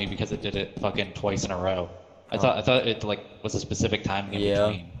finally got me because it did it fucking twice in a row. I thought it like was a specific timing in Yeah.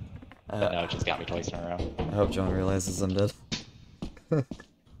 between. But no, it just got me twice in a row. I hope John realizes I'm dead.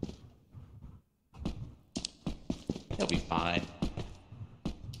 He'll be fine.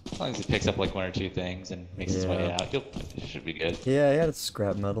 As long as he picks up like one or two things and makes his way Yeah. out, he should be good. Yeah, he had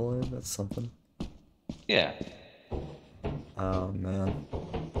scrap metal. That's something. Yeah. Oh man.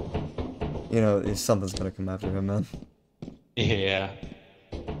 You know, something's gonna come after him, man. Yeah.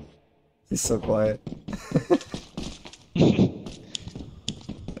 He's so quiet.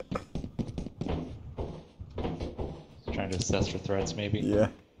 Trying to assess for threats, maybe. Yeah.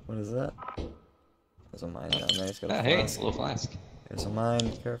 What is that? There's a mine down there. He's got a Hey, flask. a little flask. There's a mine.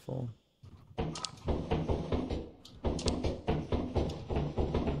 Be careful.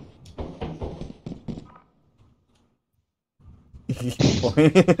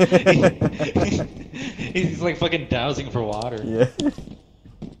 He's like fucking dowsing for water. Yeah.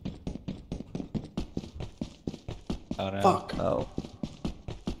 Oh no. Fuck. Oh.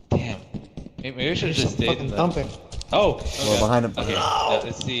 Damn. Maybe I should have just stayed in Fucking the... thumping. Oh! Well, behind him. Okay,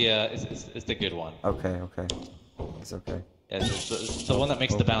 it's the good one. Okay, okay. It's okay. Yeah, it's the one that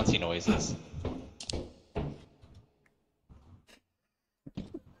makes the bouncy noises.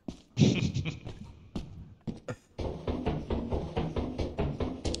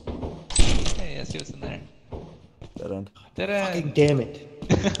 Hey, let's see what's in there. Dead end. Fucking damn it.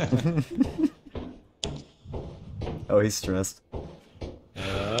 Oh, he's stressed.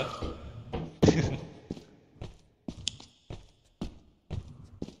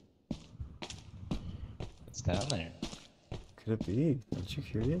 What's down there? Could it be? Aren't you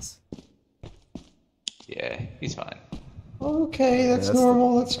curious? Yeah, he's fine. Okay, that's that's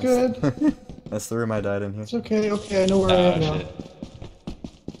normal. That's good. That's the room I died in here. It's okay. Okay, I know where I Oh am now. shit.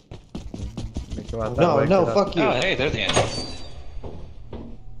 Let me go out that No, way, no, get fuck you. Oh, hey, there's the end.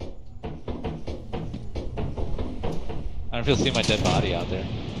 I don't feel see my dead body out there.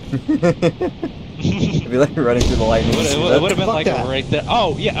 It'd be like running through the lightning. It would have been Fuck like that. right there.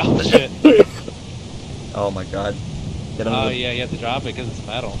 Oh, yeah. Oh, shit. Oh my god. Get under Oh, the... yeah, you have to drop it because it's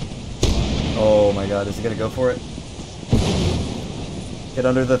metal. Oh my god, is he gonna go for it? Get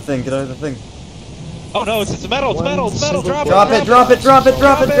under the thing, get under the thing. Oh no, it's metal, it's metal, it's metal, drop it! Drop it, drop it, drop it,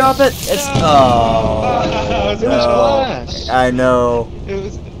 drop it, drop it! It's oh It's It was no. glass. I know. It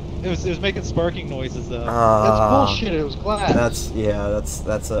was making sparking noises though. That's bullshit. It was glass.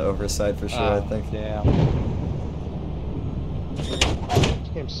 That's an oversight for sure. I think. Yeah. This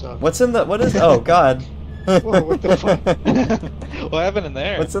game sucks. What's in the? What is? Oh God. Whoa, what the fuck? What happened in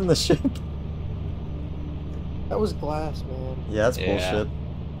there? What's in the ship? That was glass, man. Yeah, that's Yeah. bullshit.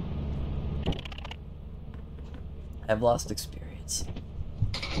 I've lost experience.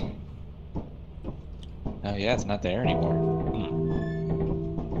 Oh yeah, it's not there anymore.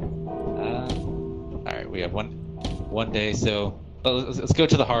 All right, we have one day, so let's go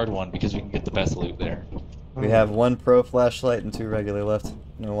to the hard one because we can get the best loot there. We have 1 pro flashlight and 2 regular left.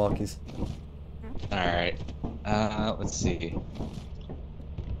 No walkies. All right. Let's see.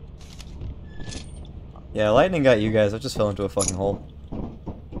 Yeah, lightning got you guys. I just fell into a fucking hole.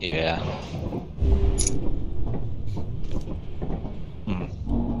 Yeah.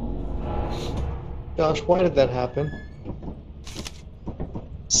 Gosh, why did that happen?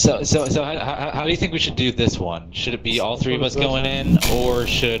 So how do you think we should do this one? Should it be all 3 of us going in, or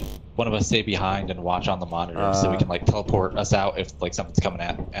should one of us stay behind and watch on the monitor so we can like teleport us out if like something's coming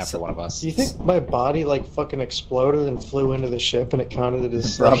after one of us? Do you think my body like fucking exploded and flew into the ship and it counted it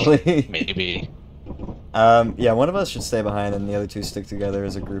as Probably. Maybe. Yeah, one of us should stay behind and the other 2 stick together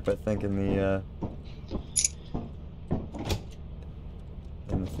as a group, I think, in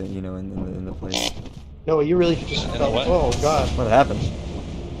the thing, you know, in the place. No, you really just In the fell. what? Oh god. What happened?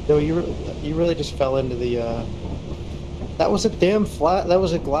 No, you really just fell into the. That was a damn flat. That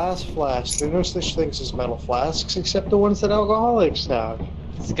was a glass flask. There are no such things as metal flasks except the ones that alcoholics have.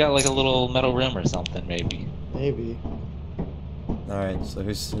 It's got like a little metal rim or something, maybe. Maybe. All right, so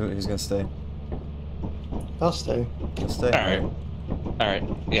who's gonna stay? I'll stay. Let's stay. All right.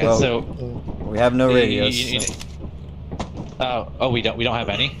 Yeah. Well, so. Yeah. We have no radios. Oh, we don't have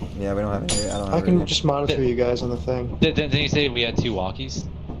any. Yeah, we don't have any. I don't have I can radio. just monitor you guys on the thing. Didn't you say we had 2 walkies?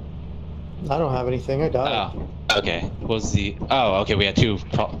 I don't have anything. I died. Oh, okay. What was the? Oh, okay. We had 2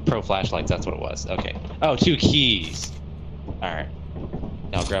 pro flashlights. That's what it was. Okay. Oh, 2 keys. All right.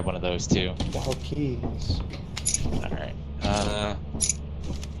 I'll grab one of those too. Oh, keys. All right. All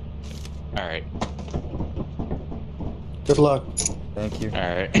right. Good luck. Thank you. All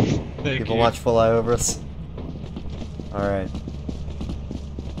right. Keep a watchful eye over us. All right.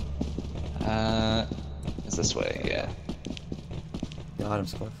 It's this way. Yeah. God, I'm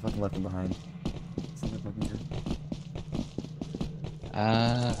so fucking left behind.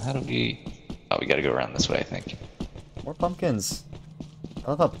 How do we? Oh, we gotta go around this way, I think. More pumpkins.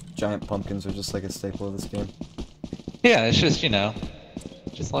 I love how giant pumpkins are just like a staple of this game. Yeah, it's just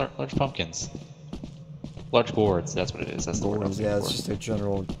just large pumpkins, large gourds. That's what it is. That's the word. I'm Gourds, looking yeah, it's for. just a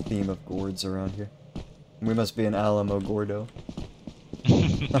general theme of gourds around here. We must be an Alamo Gordo.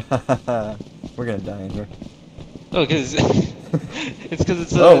 We're gonna die in here. Oh, because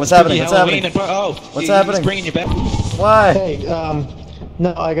it's Oh, what's happening? What's Halloween happening? What's he's happening? bringing you back. Why? Hey,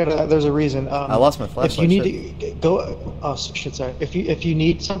 no, I gotta. There's a reason. I lost my flashlight. If you need to go, oh shit, sorry. If you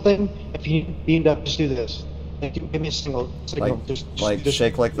need something, if you need beamed up, just do this. Like, give me a signal. Like, just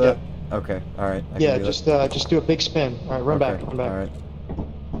shake like that? Okay, alright. Yeah, just do a big spin. All right, run back. Alright.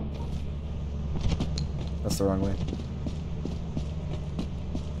 That's the wrong way.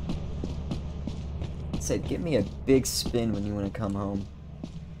 It said, give me a big spin when you want to come home.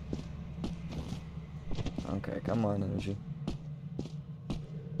 Okay, come on, energy.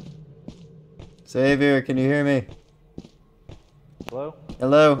 Xavier, can you hear me? Hello.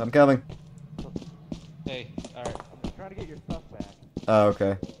 Hello, I'm coming. Hey. All right. I'm trying to get your stuff back. Oh,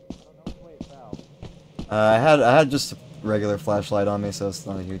 okay. I had just a regular flashlight on me, so it's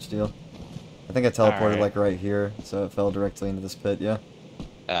not a huge deal. I think I teleported Alright. like right here, so it fell directly into this pit. Yeah.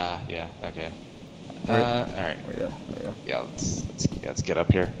 Yeah. Okay. Where- All right. Oh, yeah. Oh, yeah. Yeah. Let's get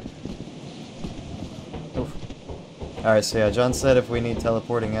up here. Oof. Alright, so yeah, John said if we need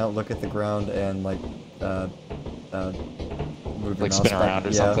teleporting out, look at the ground and like move your Like mouse spin back. around or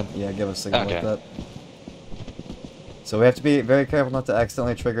Yeah, something? yeah, give a signal like Okay. that. So we have to be very careful not to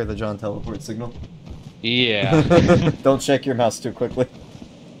accidentally trigger the John teleport signal. Yeah. Don't shake your mouse too quickly.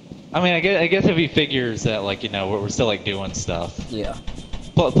 I mean, I guess if he figures that, like, we're still like doing stuff. Yeah.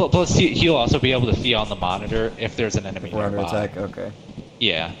 Plus, he'll also be able to see on the monitor if there's an enemy We're under nearby. attack. Okay.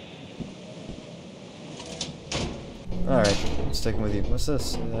 Yeah. Alright, I'm sticking with you. What's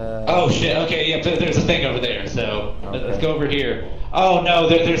this? Oh shit. Okay. Yeah. There's a thing over there. So Okay. let's go over here. Oh no.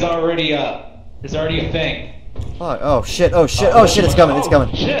 There's already a thing. Fuck. Oh shit! Oh shit! Oh shit! It's coming! It's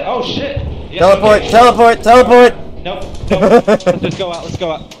coming! Shit. Oh shit. Yeah, Teleport! okay. Teleport! Teleport! Nope. Let's go out. Let's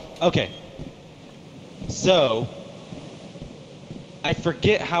go out. Okay. So, I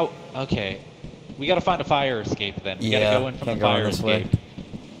forget how. Okay, we gotta find a fire escape then. We gotta go in from the fire escape.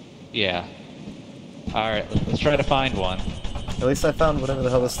 Yeah. All right, let's try to find one. At least I found whatever the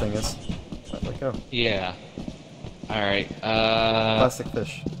hell this thing is. Let go. Yeah. All right. Plastic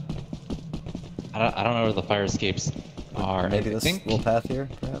fish. I don't know where the fire escapes are. Maybe I this think... little path here,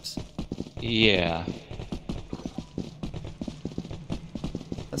 perhaps. Yeah.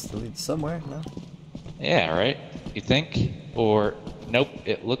 That's the lead somewhere. No. Yeah. Right. You think? Or nope.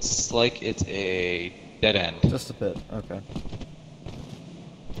 It looks like it's a dead end. Just a bit. Okay.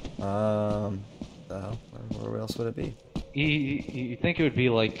 The hell? Where else would it be? You think it would be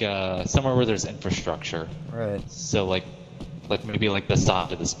like somewhere where there's infrastructure. Right. So like maybe like the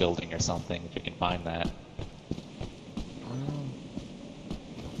side of this building or something, if you can find that.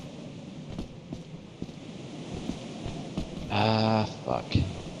 Fuck. It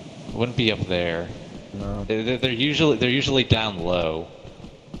wouldn't be up there. No. They're usually down low.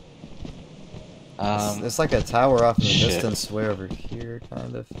 It's like a tower off in the shit. distance, way over here,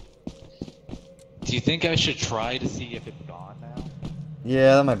 kind of. Do you think I should try to see if it's gone now?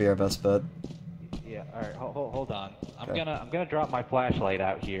 Yeah, that might be our best bet. Yeah. All right. Hold on. Okay. I'm gonna drop my flashlight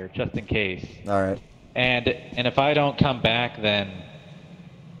out here just in case. All right. And if I don't come back, then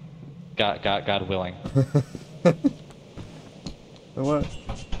God willing. What?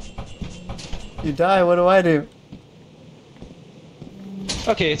 You die. What do I do?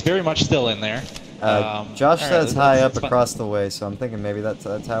 Okay, it's very much still in there. Josh said it's high up fine. across the way, so I'm thinking maybe that's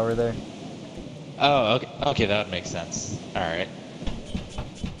that tower there. Oh, okay. Okay, that would make sense. All right.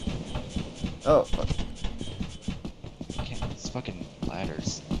 Oh, fuck. These fucking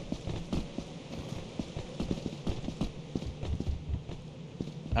ladders.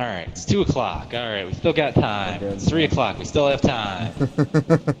 All right, it's 2 o'clock. All right, we still got time. Okay. It's 3 o'clock. We still have time.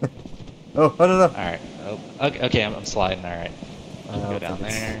 Oh, no, no, no. All right. Oh, okay, I'm sliding. All right. Go down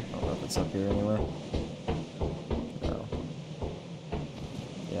there. I don't know if it's up here anywhere. No.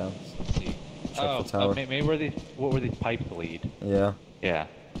 Yeah. Let's see. Check the tower. Maybe what were these pipes lead? Yeah. Yeah.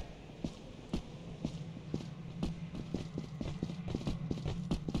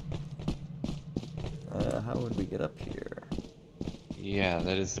 How would we get up here? Yeah,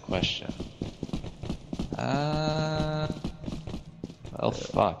 that is the question. Oh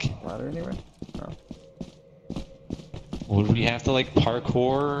fuck. Ladder anywhere? No. Would we have to like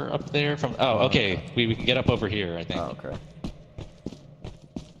parkour up there from? Oh, okay. We can get up over here, I think. Oh, okay.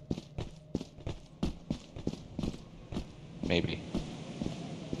 Maybe.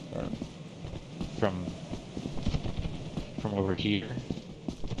 Yeah. From over here.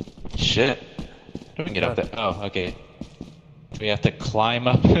 Shit. How do we get up there? Oh, okay. We have to climb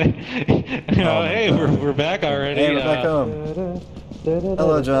up. Hey, we're back already. Hey, we're back home.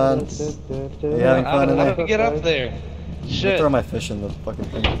 Hello, John. Are you having fun in How there? do we get up there? Shit. Throw my fish in the fucking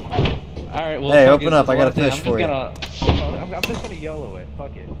thing. Alright, well, Hey, fuck open it, up, I got a this is fish for you. I'm just gonna YOLO it.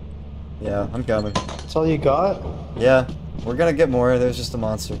 Fuck it. Yeah, I'm coming. That's all you got? Yeah, we're gonna get more. There's just a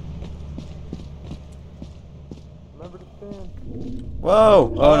monster. Remember to spin.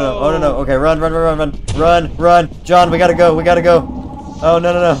 Whoa! Oh no! Oh no! No! Okay, run! Run! Run! Run! Run! Run! Run! John, we gotta go! We gotta go! Oh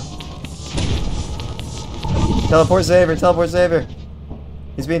no! No! No! Teleport Xavier! Teleport Xavier!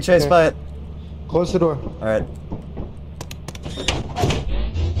 He's being chased by it. Close the door. All right.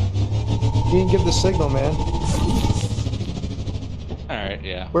 You didn't give the signal, man. Alright,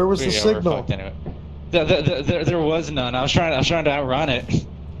 yeah. Where was the We're signal? fucked anyway. There was none. I was trying to outrun it.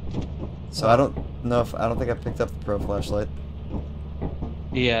 So I don't know if I don't think I picked up the pro flashlight.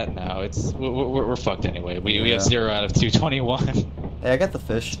 Yeah, no, we're fucked anyway. We Yeah. have 0 out of 221. Hey, I got the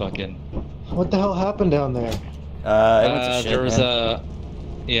fish. Fucking. What the hell happened down there? It went to shit, there was man.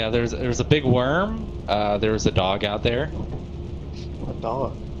 there was a big worm. There was a dog out there. A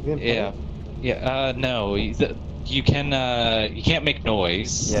dog. You didn't pet Yeah, it? yeah. No, you can't make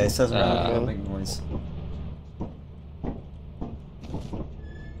noise. Yeah, he says we're not okay. gonna make noise.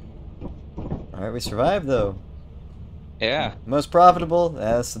 Alright, we survived though. Yeah. Most profitable.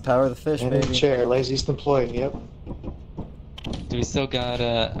 That's the power of the fish, And in the baby. chair, laziest employee. Yep. Do we still got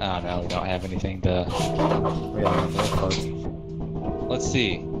oh no, we don't have anything to. We got nothing close. Let's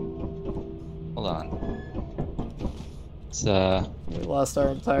see. Hold on. It's We lost our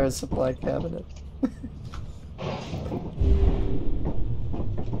entire supply cabinet.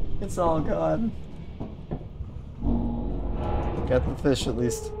 It's all gone. Got the fish at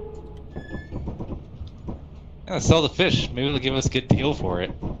least. yeah, sell the fish. Maybe they'll give us a good deal for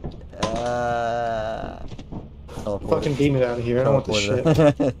it. Teleport. Fucking beam it out of here. I don't want this shit.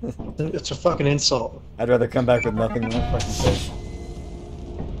 Teleport it. It's a fucking insult. I'd rather come back with nothing than a fucking fish.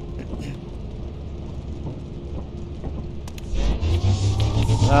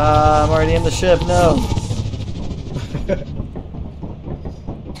 I'm already in the ship. No.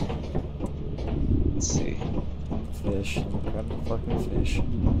 Let's see. Fish. Grab the fucking fish.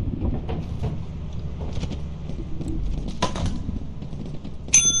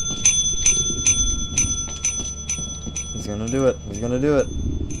 He's gonna do it. He's gonna do it.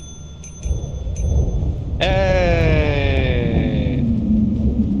 Hey!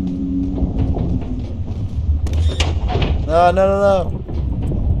 No, no, no, no.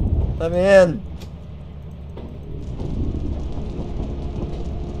 Let me in.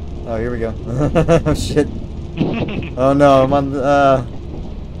 Oh, here we go. Oh, shit. Oh, no, I'm on the,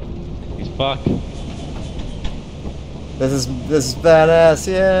 He's fucked. This is badass,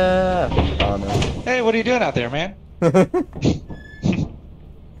 yeah! Oh, no. Hey, what are you doing out there, man?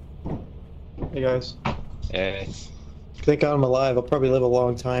 Hey guys. Hey. Thank God I'm alive. I'll probably live a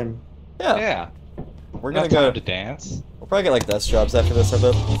long time. Yeah. Yeah. We're gonna Enough time go. to dance. We'll probably get like desk jobs after this, I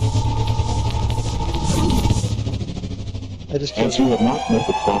bet. I just As can't. you have not met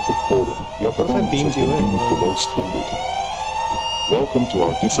the profit quota, your What if I performance beamed has you been in? deemed below standard. Welcome to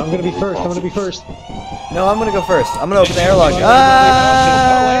our I'm gonna be disciplinary first. I'm gonna be process. first. No, I'm gonna go first. I'm gonna open the airlock. Oh,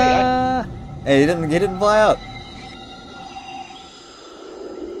 Ah! Hey, he didn't fly out.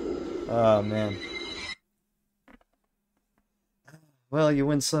 Oh man. Well, you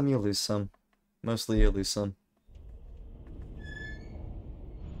win some, you lose some. Mostly you lose some.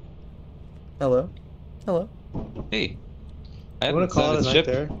 Hello. Hello. Hey. I I'm gonna hadn't call it a seen night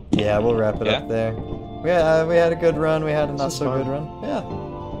this there. Yeah, we'll wrap it Yeah? up there. We had a good run. We had a not is so good fun. run. Yeah.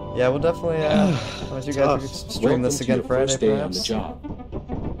 Yeah, we'll definitely. Once you guys Tough. could stream Welcome this to again your Friday, first day on the perhaps. job.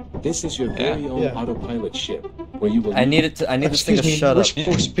 This is your very own Yeah. autopilot ship, where you will I need this thing Excuse to me. shut we're, up.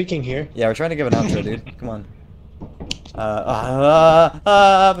 we're speaking here. Yeah, we're trying to give an outro, dude. Come on.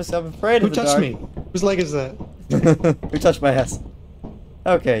 I'm afraid Who of the touched dark. me? Whose leg is that? Who touched my ass?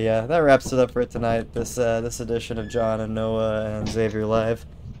 Okay, yeah, that wraps it up for tonight. This edition of John and Noah and Xavier live.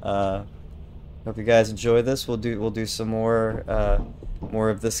 Hope you guys enjoy this. We'll do some more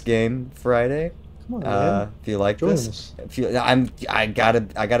of this game Friday. Come on, man. If you like Join this, us. I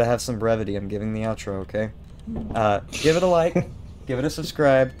gotta have some brevity. I'm giving the outro, okay? Give it a like, give it a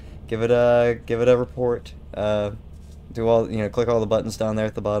subscribe, give it a report. Do all click all the buttons down there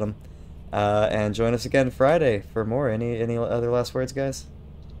at the bottom, and join us again Friday for more. Any other last words, guys?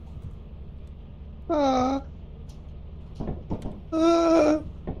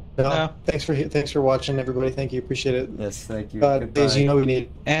 No. Thanks for watching, everybody. Thank you. Appreciate it. Yes, thank you. Days, you know we need.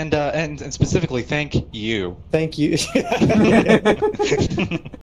 And specifically, thank you. Thank you.